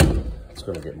again. It's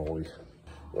gonna get moldy.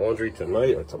 Laundry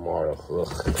tonight or tomorrow?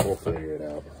 Ugh, we'll figure it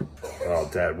out. Oh,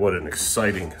 Dad, what an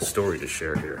exciting story to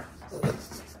share here.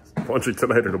 Laundry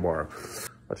tonight or tomorrow?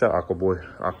 Watch out, Aqua Boy,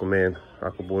 Aquaman,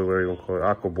 Aqua Boy. What are you gonna call it?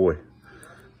 Aqua Boy.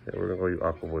 Yeah, we're gonna call you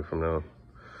Aqua Boy from now on.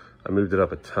 I moved it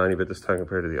up a tiny bit this time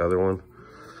compared to the other one.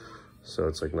 So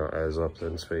it's like not as up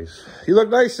in space. You look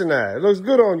nice in that. It looks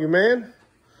good on you, man.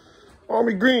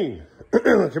 Army green. Come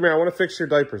here, I want to fix your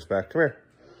diapers back. Come here.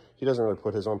 He doesn't really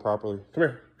put his on properly. Come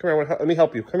here. Come here, let me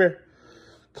help you. Come here.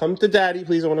 Come to Daddy,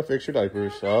 please. I want to fix your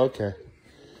diapers. Okay.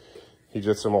 He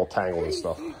gets them all tangled and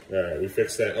stuff. All right, we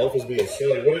fixed that. Elf is being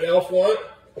silly. What did Elf want?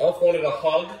 Elf wanted a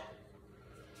hug.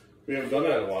 We haven't done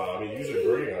that in a while. I mean, usually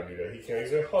Brody and I do that. He can't.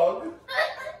 He's a hug.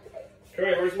 Come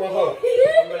here, where's my hug?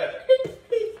 Come back.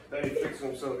 Daddy fixing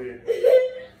himself here.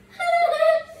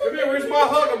 Come here, where's my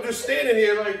hug? I'm just standing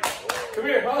here like, come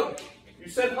here, hug. You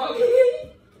said hug.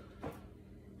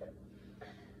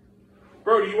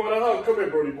 Brody, you want a hug? Come here,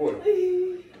 Brody boy.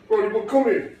 Brody boy, come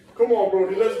here. Come on,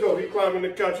 Brody, let's go. He's climbing the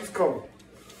couch, he's coming.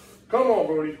 Come on,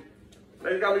 Brody. Now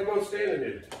you got me both standing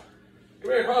here.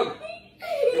 Come here, hug.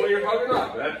 You want your hug or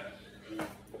not, man?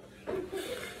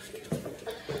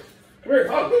 Come here,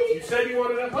 hug. You said you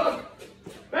wanted a hug.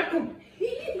 Beckham,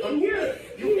 come here.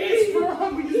 You asked for a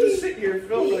hug. We used to sit here and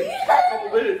film like a couple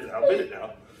minutes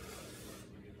now.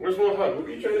 Where's my hug? What are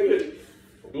you trying to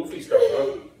get? Goofy stuff,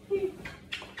 huh?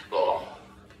 Oh.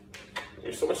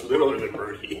 You're so much littler than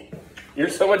Brody. You're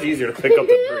so much easier to pick up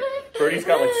than Brody. Brody's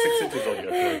got like 6 inches on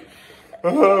you.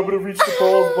 I'm going to reach the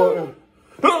pause button.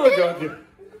 Oh my God, you.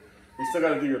 You still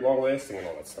got to do your long lasting and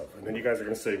all that stuff. And then you guys are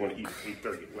going to say you want to eat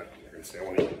 8:30 at night. You're going to say, I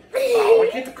want to eat. Oh, why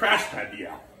can't the crash pad be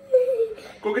out?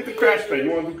 Go get the crash pad.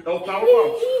 You want to do Power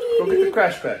Bombs? Go get the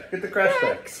crash pad. Get the crash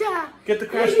pad. Get the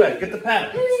crash pad. Get the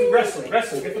pad. Let's do wrestling.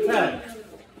 Wrestling. Get the pad.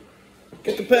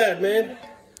 Get the pad, man.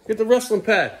 Get the wrestling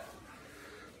pad.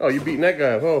 Oh, you beating that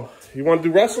guy. Oh, you want to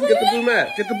do wrestling? Get the blue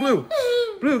mat. Get the blue.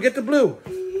 Blue, get the blue.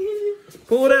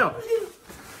 Pull it out.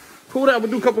 Pull it out. We'll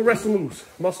do a couple wrestling moves.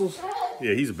 Muscles.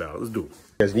 Yeah, he's about it. Let's do it.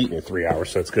 He hasn't eaten in 3 hours,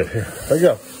 so it's good. Here, there you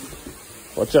go.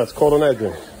 Watch out. It's cold on that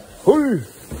drink.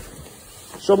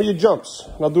 Show me your jumps,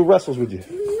 and I'll do wrestles with you.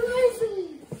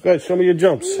 Go ahead, show me your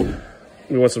jumps.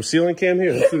 You want some ceiling cam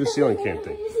here? Let's do the ceiling cam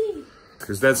thing.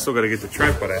 Because Dad's still got to get the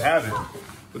tripod. I have it.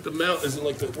 But the mount isn't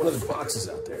like one of the boxes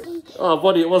out there. Oh,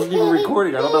 buddy, it wasn't even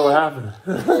recording. I don't know what happened.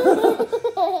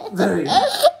 There you go.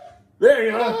 There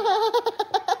you go.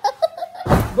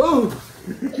 Boom.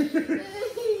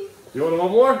 You want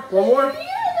one more? One more?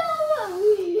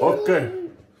 Okay.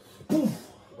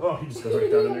 Oh, he just goes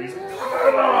right down in there.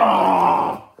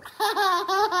 Hello.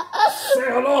 Say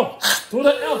hello to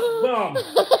the elf bomb.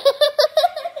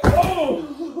 Oh!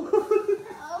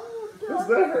 Does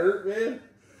that hurt, man?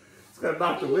 It's got to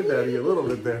knock the wind out of you a little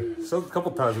bit there. So a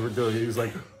couple times we were doing it, he was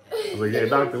like, yeah,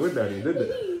 knock the wind out of you, didn't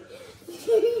it?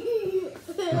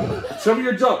 Show me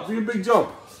your jump. Do your big jump.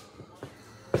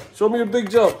 Show me your big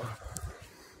jump.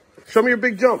 Show me your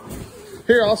big jump.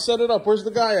 Here, I'll set it up. Where's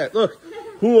the guy at? Look.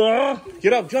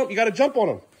 Get up, jump. You got to jump on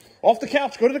him. Off the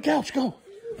couch. Go to the couch. Go.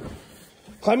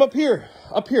 Climb up here.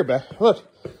 Up here, Beth. Look.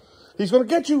 He's going to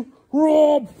get you.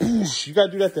 You got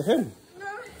to do that to him.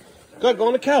 Go, go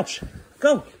on the couch.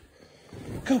 Go.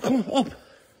 Go, come on, up.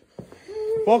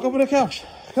 Walk up on the couch.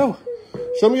 Go.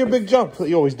 Show me your big jump that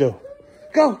you always do.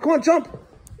 Go, come on, jump.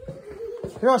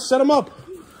 Here, I'll set him up.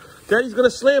 Daddy's going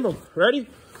to slam him. Ready?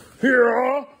 Here.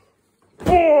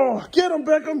 Oh, get him,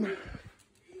 Beckham.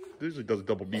 Usually does a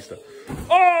double B step.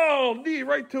 Oh, knee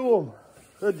right to him.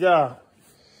 Good job.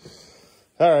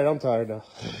 All right, I'm tired now.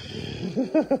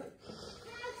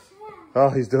 Oh,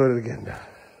 he's doing it again now.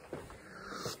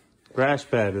 Crash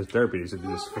pad is derpy. He said do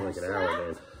this for like an hour,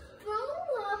 man.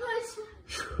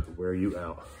 Wear you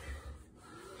out.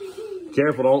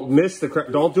 Careful, don't miss the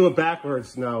crap. Don't do it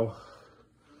backwards. No.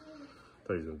 I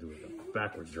thought he was going to do it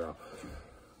backwards drop.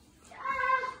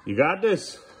 You got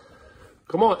this.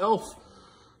 Come on, Elf.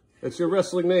 That's your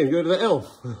wrestling name. Go to the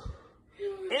Elf.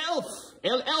 Elf.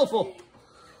 El Elfo.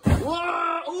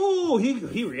 Whoa. Ooh,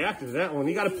 he reacted to that one.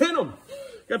 You got to pin him.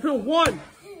 You got to pin him. 1,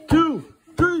 2,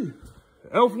 3.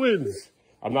 Elf wins.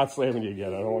 I'm not slamming you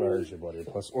again. I don't want to hurt you, buddy.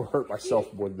 Plus, or hurt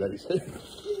myself more than anything.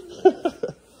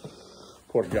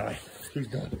 Poor guy. He's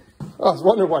done. I was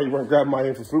wondering why you weren't grabbing my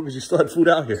hand for food because you still had food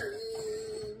out here.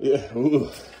 Yeah. Ooh.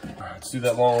 All right, let's do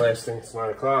that long last thing. It's 9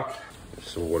 o'clock.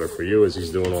 Some water for you as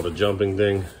he's doing all the jumping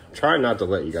thing. Try not to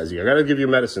let you guys eat. I gotta give you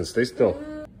medicine. Stay still.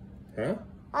 Huh?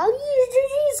 I'll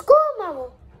use school, Mama.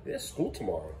 Yeah, school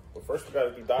tomorrow. But first we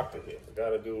gotta do doctor here. We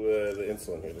gotta do the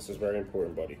insulin here. This is very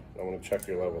important, buddy. I want to check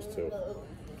your levels too.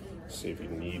 See if you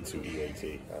need to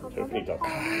EAT. I'm hoping you don't.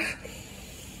 I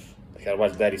gotta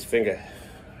watch Daddy's finger.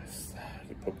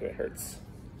 You poke it hurts.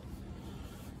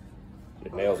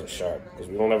 Your nails are sharp because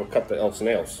we don't ever cut the elf's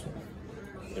nails.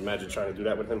 Imagine trying to do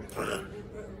that with him.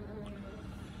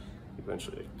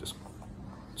 Eventually, they just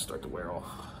start to wear off.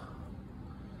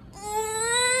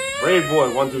 Brave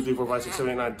boy, 1, 2, 3, 4, 5, 6,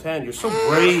 7, 8, 9, 10. You're so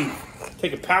brave.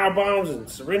 Taking power bombs and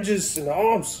syringes in the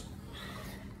arms.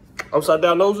 Upside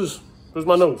down noses. Where's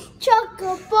my nose?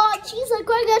 Chocolate bar. She's like,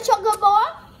 can I get a chocolate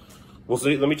bar? We'll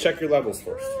see. Let me check your levels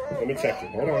first. Let me check you.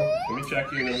 Hold on. Let me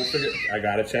check you and then we'll figure. I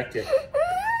gotta check you.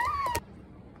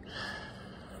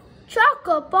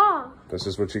 Chocolate bar. This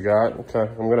is what you got? Okay.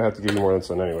 I'm gonna have to give you more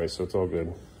insulin anyway, so it's all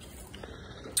good.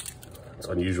 It's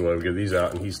unusual I would get these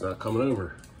out and he's not coming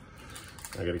over.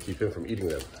 I gotta keep him from eating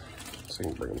them. So I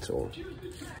can bring them to him.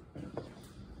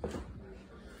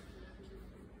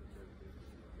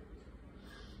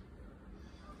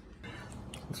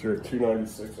 So you're at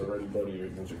 296 already, buddy. Your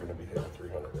you're gonna be hitting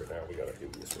 300 right now. We gotta do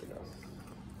this right now.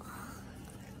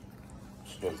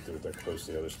 Just let's do it that close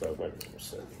to the other stuff. Might be more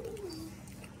sense, but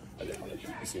I think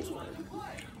it seems fine.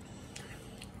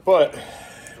 But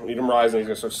don't need him rising. He's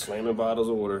gonna start slamming bottles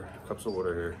of water, cups of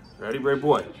water here. Ready, brave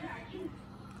boy?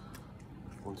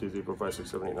 1, 2, 3, 4, 5,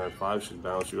 6, 7, 8, 9, 5 should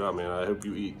balance you out, man. I hope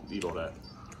you eat all that.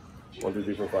 1, 2,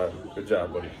 3, 4, 5. Good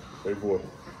job, buddy. Brave boy.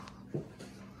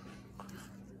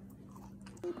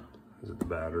 Is it the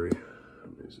battery?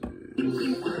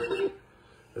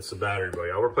 It's the battery,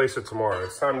 buddy. I'll replace it tomorrow.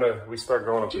 It's time we start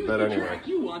going up to bed anyway.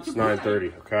 It's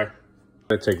 9:30, okay? I'm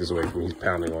gonna take this away from me. He's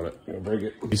pounding on it. You gonna break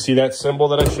it? You see that symbol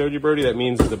that I showed you, Brody? That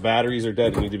means the batteries are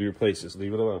dead and need to be replaced. Just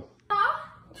leave it alone.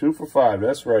 2 for 5.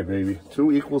 That's right, baby.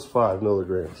 2 equals 5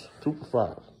 milligrams. 2 for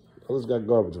 5. Others got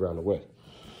garbage around the way.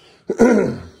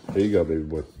 There you go, baby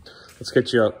boy. Let's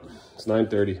get you up. It's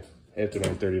 9:30. After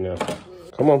 9:30 now.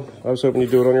 Come on. I was hoping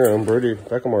you'd do it on your own. Brody,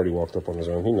 Beckham already walked up on his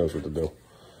own. He knows what to do.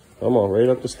 Come on, right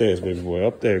up the stairs, baby boy.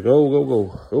 Up there. Go, go,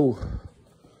 go. Go.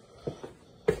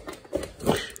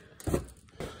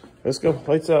 Let's go.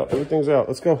 Lights out. Everything's out.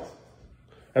 Let's go.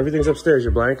 Everything's upstairs.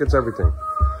 Your blankets, everything.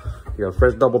 You got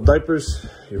fresh double diapers.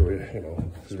 You know,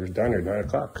 because we're down here at 9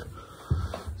 o'clock.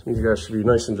 This means you guys should be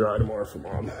nice and dry tomorrow for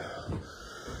Mom.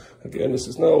 Again, this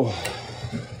is no.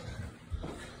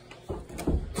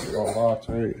 You're all locked,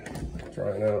 right?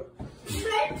 Trying out.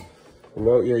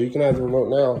 Remote, yeah, you can have the remote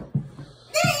now.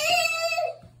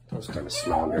 I was kind of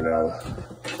smelling her now.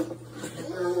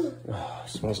 Oh, it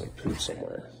smells like poop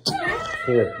somewhere.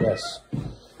 Here, yes.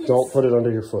 Don't put it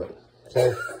under your foot,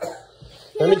 okay?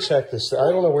 Let me check this. I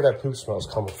don't know where that poop smell is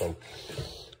coming from.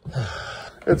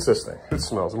 It's this thing. It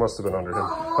smells. It must have been under him.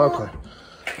 Okay.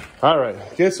 All right.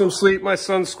 Get some sleep. My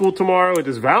son's school tomorrow. It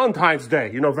is Valentine's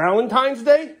Day. You know Valentine's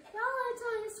Day?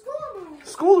 Valentine's school.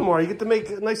 School tomorrow. You get to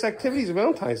make nice activities on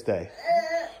Valentine's Day.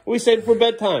 What we say before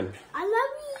bedtime? I love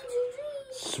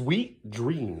you, Sweet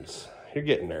dreams. You're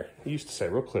getting there. He used to say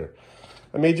real clear.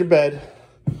 I made your bed.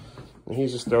 And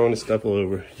he's just throwing his stuff all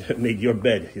over. Made your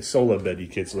bed. Your solo bed you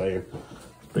kids laying.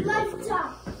 Big enough for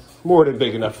them. More than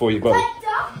big enough for you, buddy.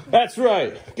 That's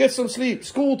right. Get some sleep.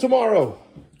 School tomorrow.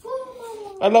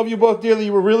 I love you both dearly.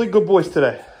 You were really good boys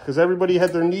today. Because everybody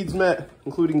had their needs met,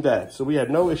 including Dad. So we had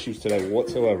no issues today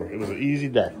whatsoever. It was an easy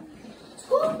day.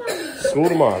 School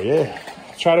tomorrow, yeah.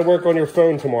 Try to work on your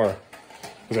phone tomorrow.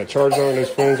 Because that charger on his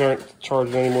phones aren't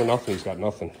charging anymore. Nothing. He's got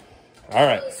nothing. All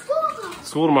right.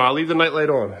 School tomorrow. I'll leave the night light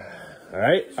on. All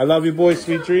right. I love you boys.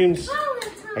 Sweet dreams.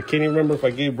 I can't even remember if I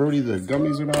gave Brody the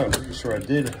gummies or not. I'm pretty sure I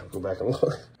did. I'll go back and look.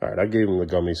 All right. I gave him the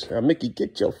gummies. Mickey,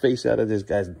 get your face out of this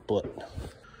guy's butt.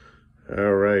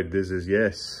 All right. This is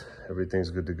yes. Everything's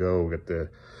good to go. We got to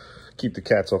keep the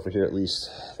cats off of here at least.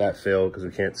 That failed because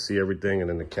we can't see everything. And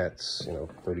then the cats, you know,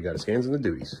 Brody got his hands in the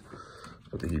duties.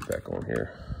 Put the heat back on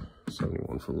here.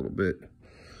 71 for a little bit.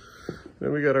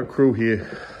 Then we got our crew here.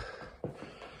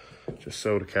 Just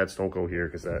so the cats don't go here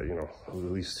because that, you know, at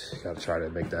least got to try to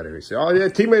make that area. Say, oh, yeah,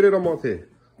 teammate it, I'm off here.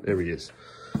 There he is.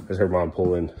 As her mom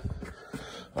pull in.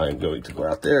 I am going to go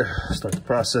out there, start the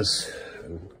process.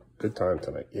 And good time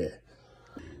tonight, yeah.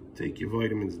 Take your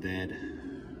vitamins, Dad.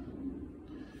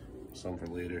 Some for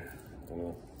later.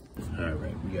 All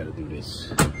right, we got to do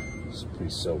this. It's pretty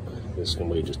soap. This can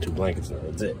weigh just 2 blankets now.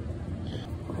 That's it.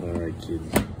 All right,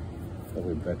 kids. I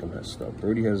think Beckham has stuff.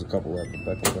 Brody has a couple left,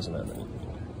 but Beckham doesn't have any.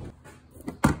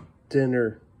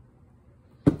 Dinner.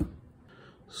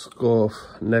 Scarf.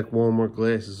 Neck warmer.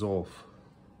 Glasses off.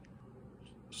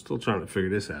 Still trying to figure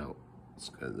this out.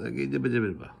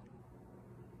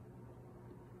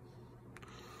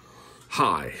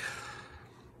 Hi.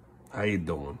 How you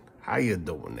doing? How you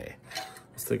doing there?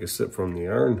 Let's take a sip from the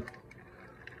urn.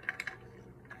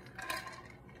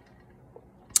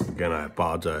 Again, I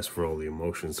apologize for all the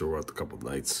emotions throughout the couple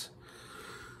nights.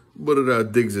 But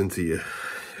it digs into you.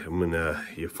 When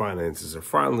your finances are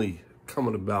finally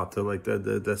coming about to like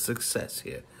the success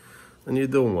here. And you're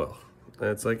doing well. And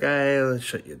it's like, hey, let's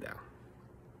shut you down.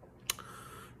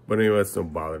 But anyway, it's no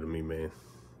bother to me, man.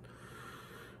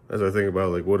 As I think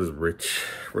about, like, what is rich?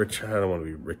 Rich, I don't want to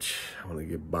be rich. I want to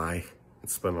get by and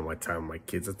spend all my time with my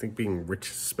kids. I think being rich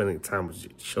is spending time with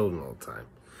your children all the time.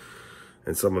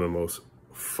 And some of the most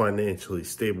financially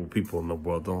stable people in the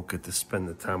world don't get to spend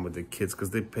the time with their kids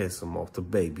because they pass them off to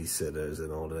babysitters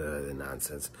and all that other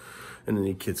nonsense. And then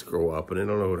your kids grow up and they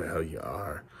don't know who the hell you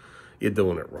are. You're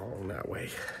doing it wrong that way.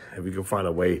 If you can find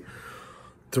a way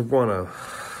to run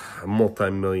a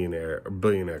multi-millionaire or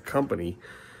billionaire company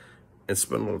and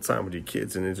spend a little time with your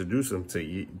kids and introduce them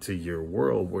to your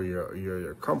world where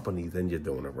your company, then you're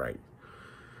doing it right.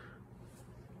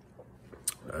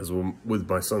 As with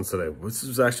my sons today, this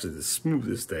was actually the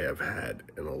smoothest day I've had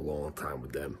in a long time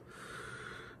with them.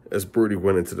 As Brody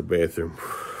went into the bathroom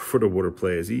for the water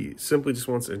plays, he simply just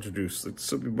wants to introduce the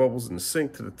soapy bubbles in the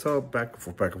sink to the tub, back and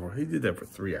forth, back and forth. He did that for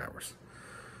 3 hours.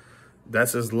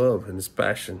 That's his love and his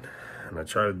passion, and I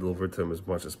try to deliver it to him as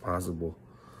much as possible.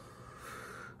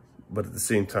 But at the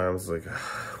same time, it's like,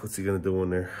 what's he gonna do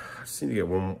in there? I just need to get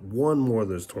one more of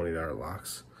those $20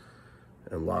 locks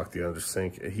and lock the under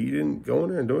sink. He didn't go in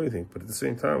there and do anything, but at the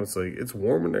same time, it's like, it's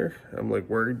warm in there. I'm like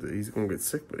worried that he's gonna get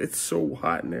sick, but it's so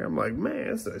hot in there. I'm like, man,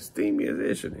 it's the steamiest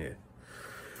ish in here.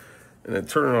 And then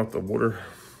turning off the water,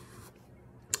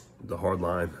 the hard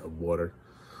line of water.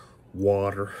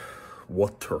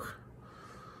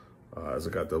 As I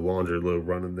got the laundry load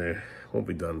running there. Won't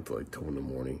be done until like 2 in the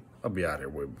morning. I'll be out here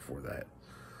way before that.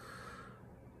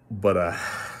 But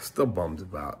still bummed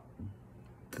about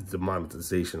the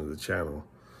demonetization of the channel.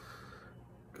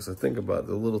 Because I think about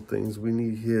the little things we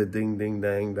need here, ding, ding,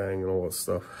 dang, dang, and all that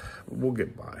stuff. We'll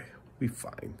get by. We'll be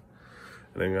fine.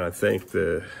 And I'm going to thank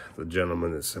the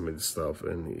gentleman that sent me the stuff.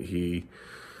 And he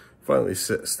finally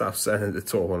stopped sending the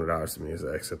 $1,200 to me as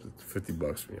I accepted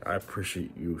 $50 from you. I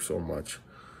appreciate you so much.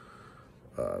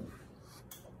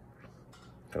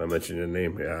 Can I mention your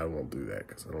name? Yeah, I won't do that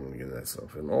because I don't want to get into that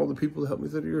stuff. And all the people that helped me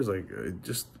through the years, like,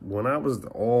 just when I was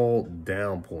all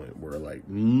down point where, like,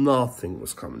 nothing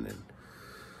was coming in,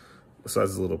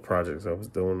 besides the little projects I was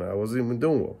doing, I wasn't even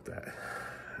doing well with that.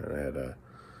 And I had a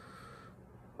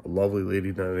lovely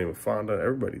lady by the name of Fonda,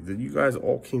 everybody, that you guys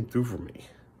all came through for me.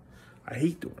 I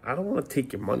hate doing it. I don't want to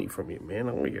take your money from you, man.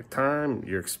 I want your time,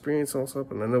 your experience, all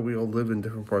stuff. And I know we all live in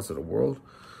different parts of the world.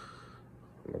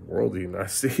 The United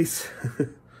States.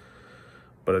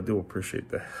 But I do appreciate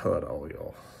the hell out of all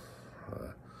y'all.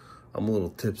 I'm a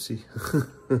little tipsy.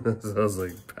 So I was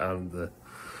like pounding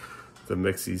the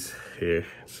mixies here.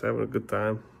 Just having a good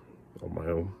time on my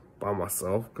own, by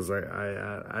myself. Because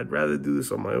I'd rather do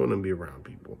this on my own than be around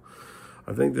people.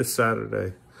 I think this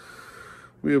Saturday,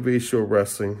 we'll be show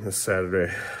wrestling this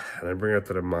Saturday. And I bring it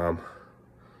to the mom.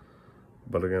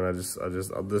 But again,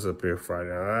 I'll disappear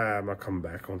Friday. I'm not coming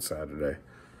back on Saturday.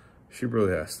 She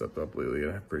really has stepped up lately,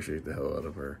 and I appreciate the hell out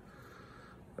of her.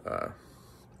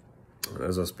 And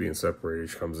as us being separated,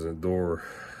 she comes in the door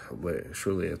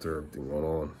shortly after everything went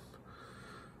on.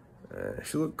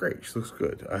 She looked great. She looks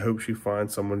good. I hope she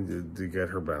finds someone to get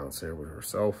her balance there with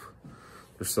herself.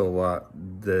 There's still a lot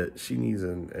that she needs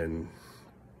and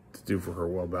to do for her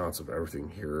well balance of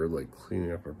everything here, like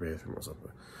cleaning up her bathroom or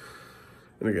something.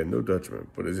 And again, no judgment,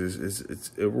 but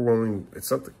it's overwhelming. It's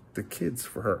not the kids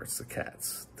for her, it's the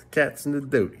cats. The cats and the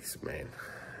duties, man.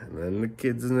 And then the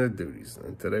kids and their duties.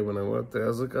 And today when I went up there, I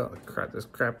was like, oh, crap, this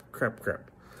crap.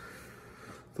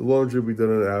 The laundry will be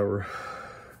done in an hour,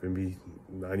 maybe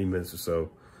 90 minutes or so.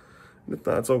 And if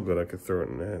not, it's all good. I could throw it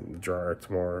in the dryer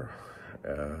tomorrow.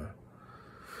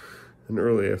 In the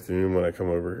early afternoon when I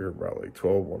come over here, about like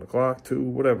 12, 1 o'clock, 2,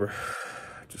 whatever.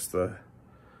 Just,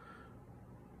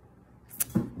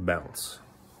 bounce.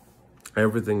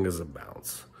 Everything is a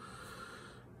bounce.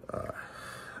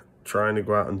 Trying to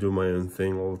go out and do my own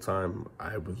thing all the time,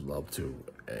 I would love to.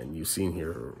 And you've seen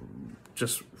here,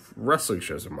 just wrestling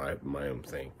shows are my own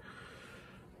thing.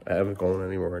 I haven't gone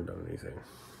anywhere and done anything.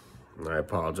 And I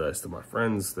apologize to my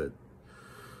friends that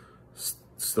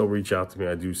still reach out to me.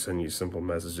 I do send you simple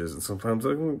messages, and sometimes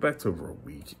I go back to over a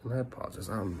week. And I apologize.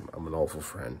 I'm an awful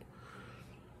friend.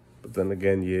 But then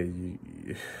again, you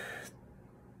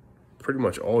pretty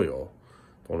much all y'all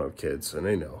don't have kids, and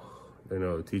they know. They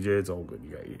know, TJ, it's all good.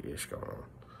 You got your ish going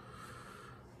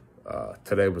on.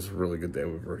 Today was a really good day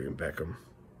with Brody and Beckham.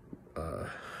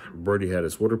 Brody had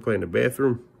his water play in the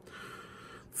bathroom,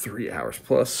 3 hours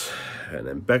plus, and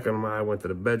then Beckham and I went to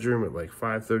the bedroom at like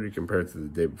 5:30 compared to the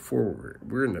day before.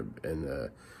 We were in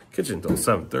the kitchen until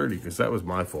 7:30 because that was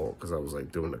my fault because I was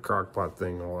like doing the crock pot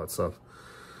thing and all that stuff.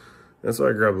 And so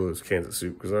I grabbed those cans of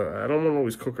soup because I don't want to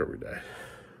always cook every day.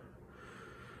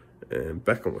 And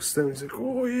Beckham was standing. He's like,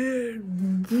 oh, yeah.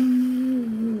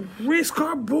 Race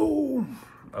car, boom.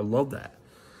 I love that.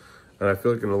 And I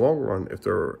feel like in the long run, if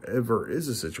there ever is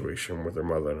a situation where their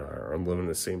mother and I are living in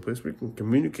the same place, we can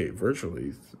communicate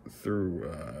virtually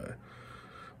through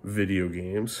video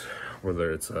games, whether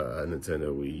it's a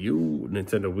Nintendo Wii U,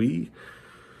 Nintendo Wii,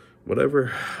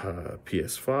 whatever,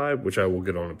 PS5, which I will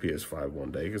get on a PS5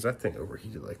 one day because that thing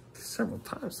overheated like several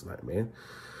times tonight, man.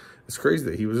 It's crazy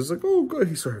that he was just like, oh, good.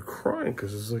 He started crying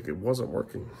because it's like it wasn't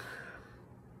working.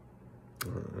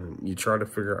 You try to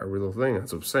figure out every little thing.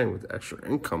 That's what I'm saying with the extra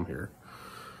income here.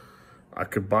 I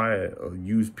could buy a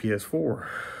used PS4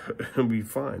 and be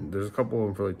fine. There's a couple of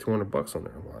them for like $200 on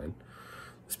their line.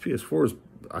 This PS4 is,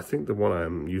 I think, the one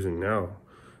I'm using now.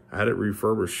 I had it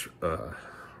refurbished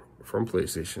from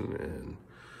PlayStation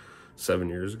 7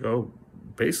 years ago.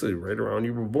 Basically, right around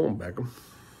you were born, Beckham.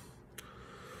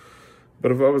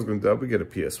 But if I was going to get a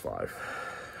PS5,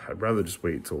 I'd rather just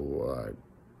wait till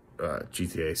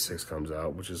GTA 6 comes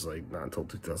out, which is like not until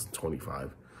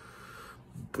 2025.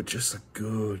 But just a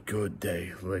good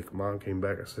day. Like, Mom came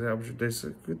back. I said, how was your day? She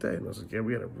said, good day. And I was like, yeah,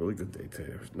 we had a really good day today.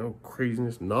 There was no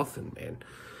craziness, nothing, man.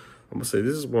 I'm going to say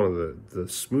this is one of the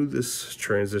smoothest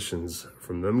transitions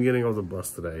from them getting off the bus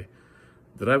today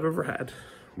that I've ever had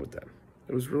with them.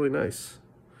 It was really nice.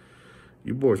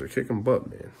 You boys are kicking butt,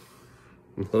 man.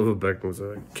 Love it. Beckham was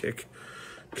like, kick.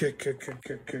 Let's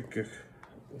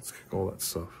kick all that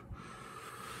stuff.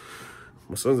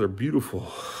 My sons are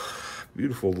beautiful,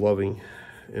 loving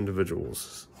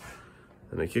individuals.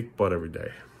 And they kick butt every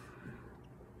day.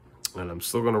 And I'm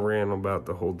still going to rant about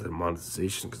the whole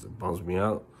demonetization because it bums me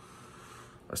out.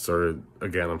 I'm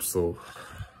still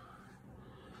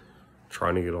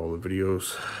trying to get all the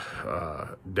videos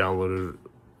downloaded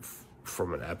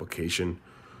from an application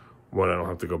when I don't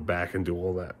have to go back and do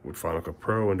all that with Final Cut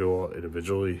Pro and do all it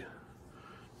individually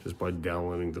just by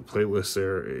downloading the playlist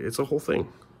there. It's a whole thing.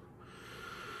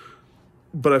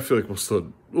 But I feel like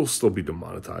we'll still be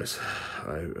demonetized.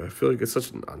 I feel like it's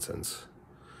such nonsense.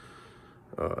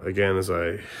 Again,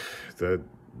 the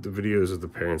videos of the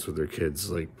parents with their kids,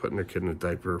 like putting their kid in a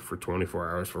diaper for 24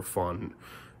 hours for fun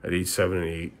at age 7 and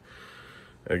 8.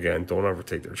 Again, don't ever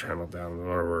take their channel down. Don't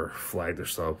ever flag their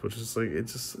stuff. But just like,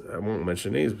 I won't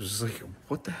mention names, but it's just like,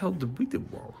 what the hell did we do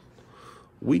wrong?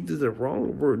 We did it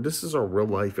wrong. This is our real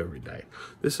life every day.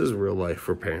 This is real life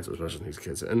for parents, especially these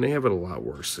kids. And they have it a lot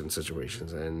worse in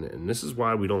situations. And this is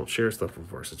why we don't share stuff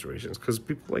of our situations. Because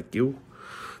people like you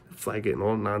flag it and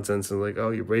all nonsense. And like, oh,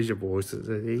 you raise your voice.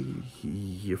 Hey,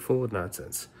 you're full of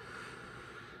nonsense.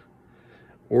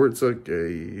 Or it's like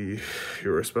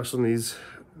you're a special needs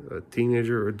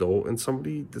teenager or adult and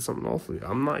somebody did something awful.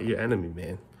 I'm not your enemy,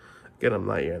 man. Again, I'm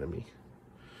not your enemy.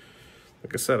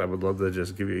 Like I said, I would love to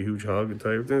just give you a huge hug and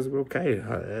tell you everything's okay.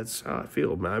 That's how I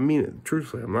feel, man. I mean it,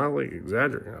 truthfully. I'm not like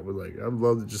exaggerating. I'd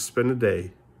love to just spend a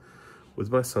day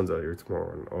with my sons out here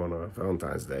tomorrow on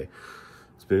Valentine's Day.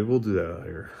 So maybe we'll do that out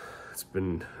here. It's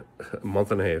been a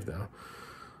month and a half now.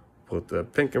 Put the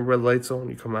pink and red lights on.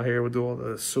 You come out here, we'll do all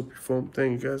the soapy foam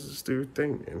thing. You guys just do your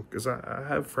thing, man. Because I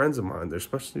have friends of mine, they're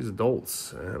especially these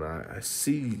adults, and I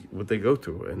see what they go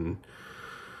through. And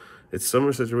it's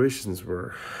similar situations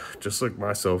where, just like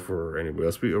myself or anybody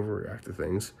else, we overreact to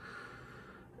things.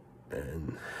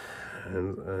 And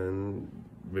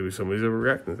maybe somebody's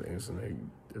overreacting to things. And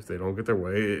if they don't get their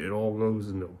way, it all goes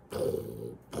into...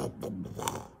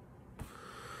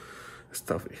 It's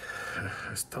toughy.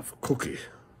 It's tough cookie.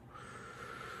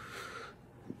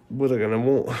 But again, I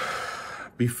won't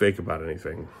be fake about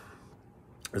anything.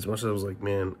 As much as I was like,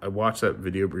 man, I watched that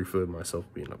video briefly of myself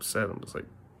being upset. I'm just like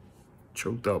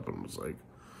choked up and was like,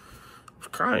 I was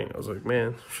crying. I was like,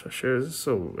 man, sure, this is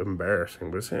so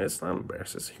embarrassing. But it's not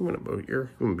embarrassing. It's human emotion. You're a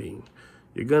human being.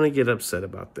 You're going to get upset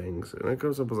about things. And it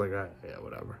goes up, I was like, yeah,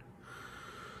 whatever.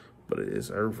 But it is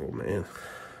hurtful, man.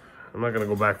 I'm not going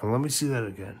to go back and let me see that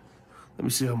again. Let me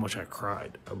see how much I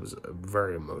cried. I was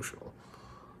very emotional.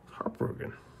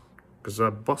 Heartbroken. Because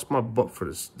I bust my butt for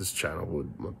this channel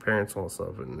with my parents and all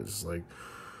stuff. And it's like,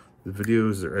 the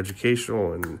videos, they're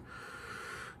educational. And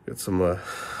got some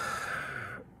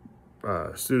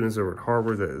students over at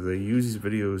Harvard that they use these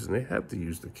videos. And they have to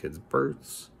use the kids'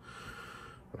 births.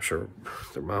 I'm sure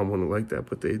their mom wouldn't like that.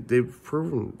 But they've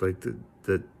proven like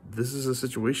that this is a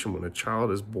situation when a child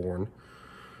is born,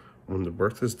 when the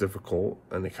birth is difficult,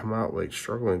 and they come out like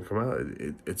struggling to come out,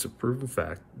 it's a proven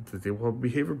fact that they will have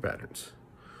behavior patterns.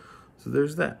 So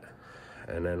there's that.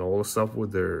 And then all the stuff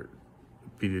with their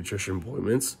pediatrician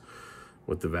appointments,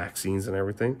 with the vaccines and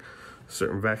everything.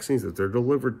 Certain vaccines, if they're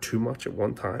delivered too much at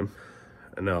one time,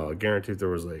 and now I guarantee if there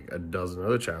was like a dozen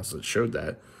other channels that showed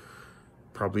that,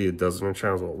 probably a dozen other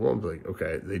channels all at once, like,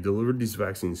 okay, they delivered these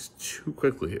vaccines too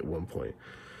quickly at one point.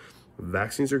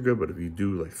 Vaccines are good, but if you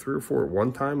do like 3 or 4 at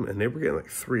one time, and they were getting like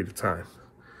 3 at a time.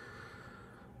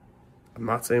 I'm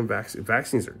not saying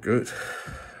vaccines are good.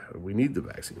 We need the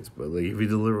vaccines, but like if you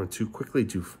deliver them too quickly,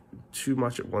 too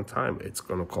much at one time, it's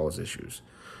gonna cause issues.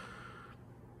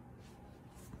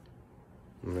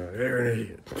 You're an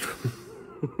idiot.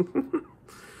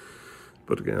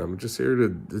 But again, I'm just here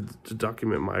to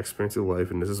document my experience of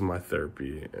life, and this is my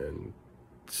therapy, and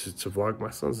to vlog my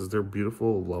sons, is they're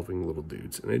beautiful, loving little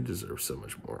dudes, and they deserve so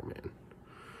much more, man.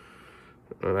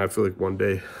 And I feel like one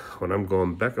day, when I'm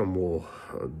gone, Beckham will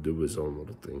do his own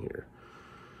little thing here.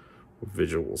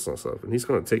 Visuals and stuff. And he's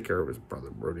going to take care of his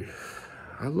brother, Brody.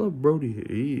 I love Brody.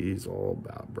 He is all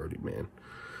about Brody, man.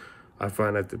 I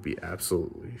find that to be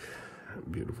absolutely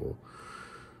beautiful.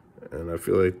 And I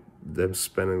feel like them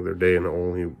spending their day in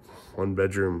only one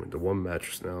bedroom with the one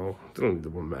mattress now. They don't need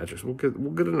the one mattress. We'll get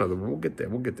another one. We'll get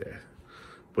there.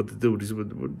 But the duties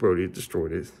with Brody, it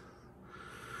destroyed it.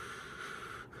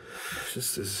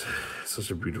 It's just such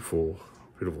a beautiful,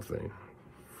 beautiful thing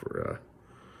for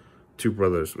two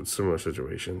brothers with similar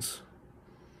situations.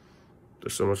 They're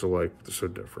so much alike, but they're so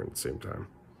different at the same time.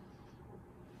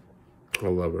 I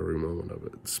love every moment of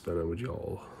it, spending with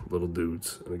y'all, little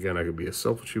dudes. And again, I could be a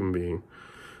selfish human being.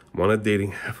 I'm on a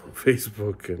dating app on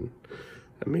Facebook, and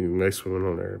I mean, nice women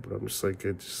on there, but I'm just like,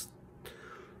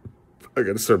 I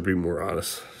gotta start being more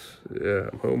honest. Yeah,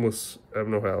 I'm homeless, I have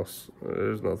no house,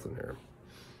 there's nothing here.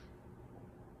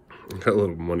 I got a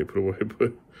little money put away,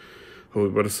 but hopefully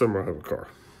by the summer I'll have a car.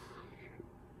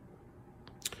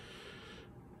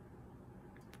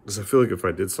 Because I feel like if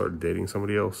I did start dating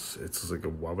somebody else, it's just like,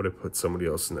 why would I put somebody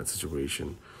else in that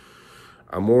situation?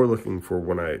 I'm more looking for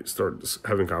when I start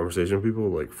having conversation with people,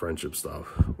 like friendship stuff,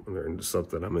 when they're into stuff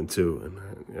that I'm into.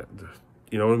 And yeah,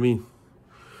 you know what I mean?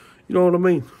 You know what I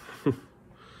mean?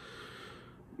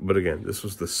 But again, this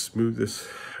was the smoothest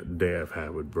day I've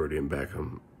had with Brody and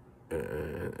Beckham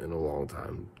in a long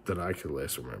time that I can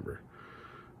last remember.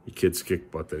 You kids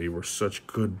kicked butt that they were such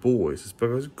good boys. It's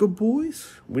because good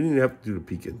boys. We didn't have to do the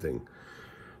peeking thing.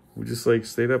 We just like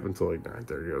stayed up until like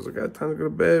 9:30. I was like, I got time to go to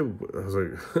bed. I was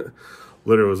like,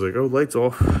 literally was like, oh, lights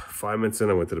off. 5 minutes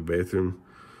in, I went to the bathroom.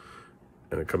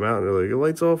 And I come out and they're like,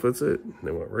 lights off, that's it. And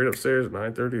they went right upstairs at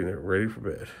 9:30 and they're ready for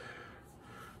bed.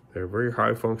 They're very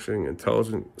high-functioning,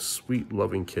 intelligent, sweet,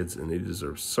 loving kids, and they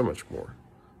deserve so much more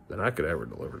than I could ever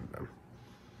deliver to them.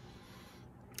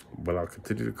 But I'll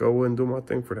continue to go and do my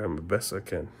thing for them the best I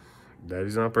can.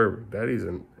 Daddy's not perfect. Daddy's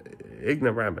an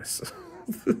ignoramus.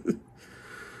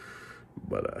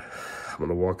 But I'm going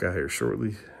to walk out here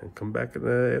shortly and come back in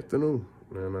the afternoon.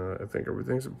 And I think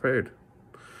everything's prepared.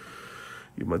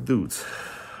 You my dudes.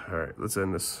 All right, let's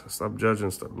end this. Stop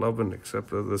judging, stop loving,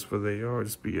 accept others for they are.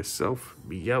 Just be yourself,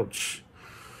 be ouch.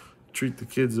 Treat the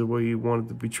kids the way you wanted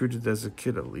to be treated as a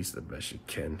kid, at least the best you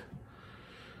can.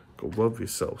 Go love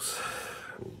yourselves,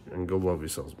 and go love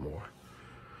yourselves more.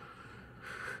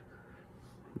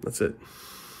 That's it.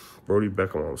 Brody,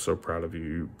 Beckham, I'm so proud of you.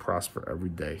 You prosper every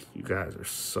day. You guys are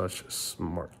such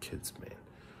smart kids, man.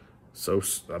 So,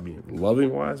 I mean,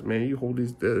 loving-wise, man, you hold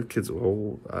these kids a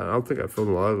whole... I don't think I felt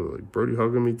a lot of it. Like, Brody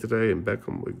hugging me today and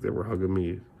Beckham, like, they were hugging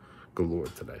me galore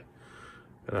today.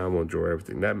 And I will enjoy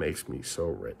everything. That makes me so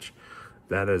rich.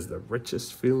 That is the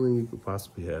richest feeling you could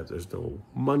possibly have. There's no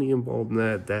money involved in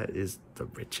that. That is the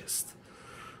richest.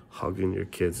 Hugging your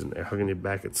kids and they're hugging your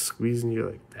back and squeezing you,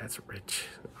 like, that's rich.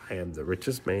 I am the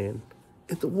richest man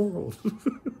in the world.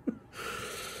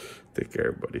 Take care,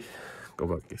 everybody. Go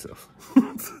fuck yourself.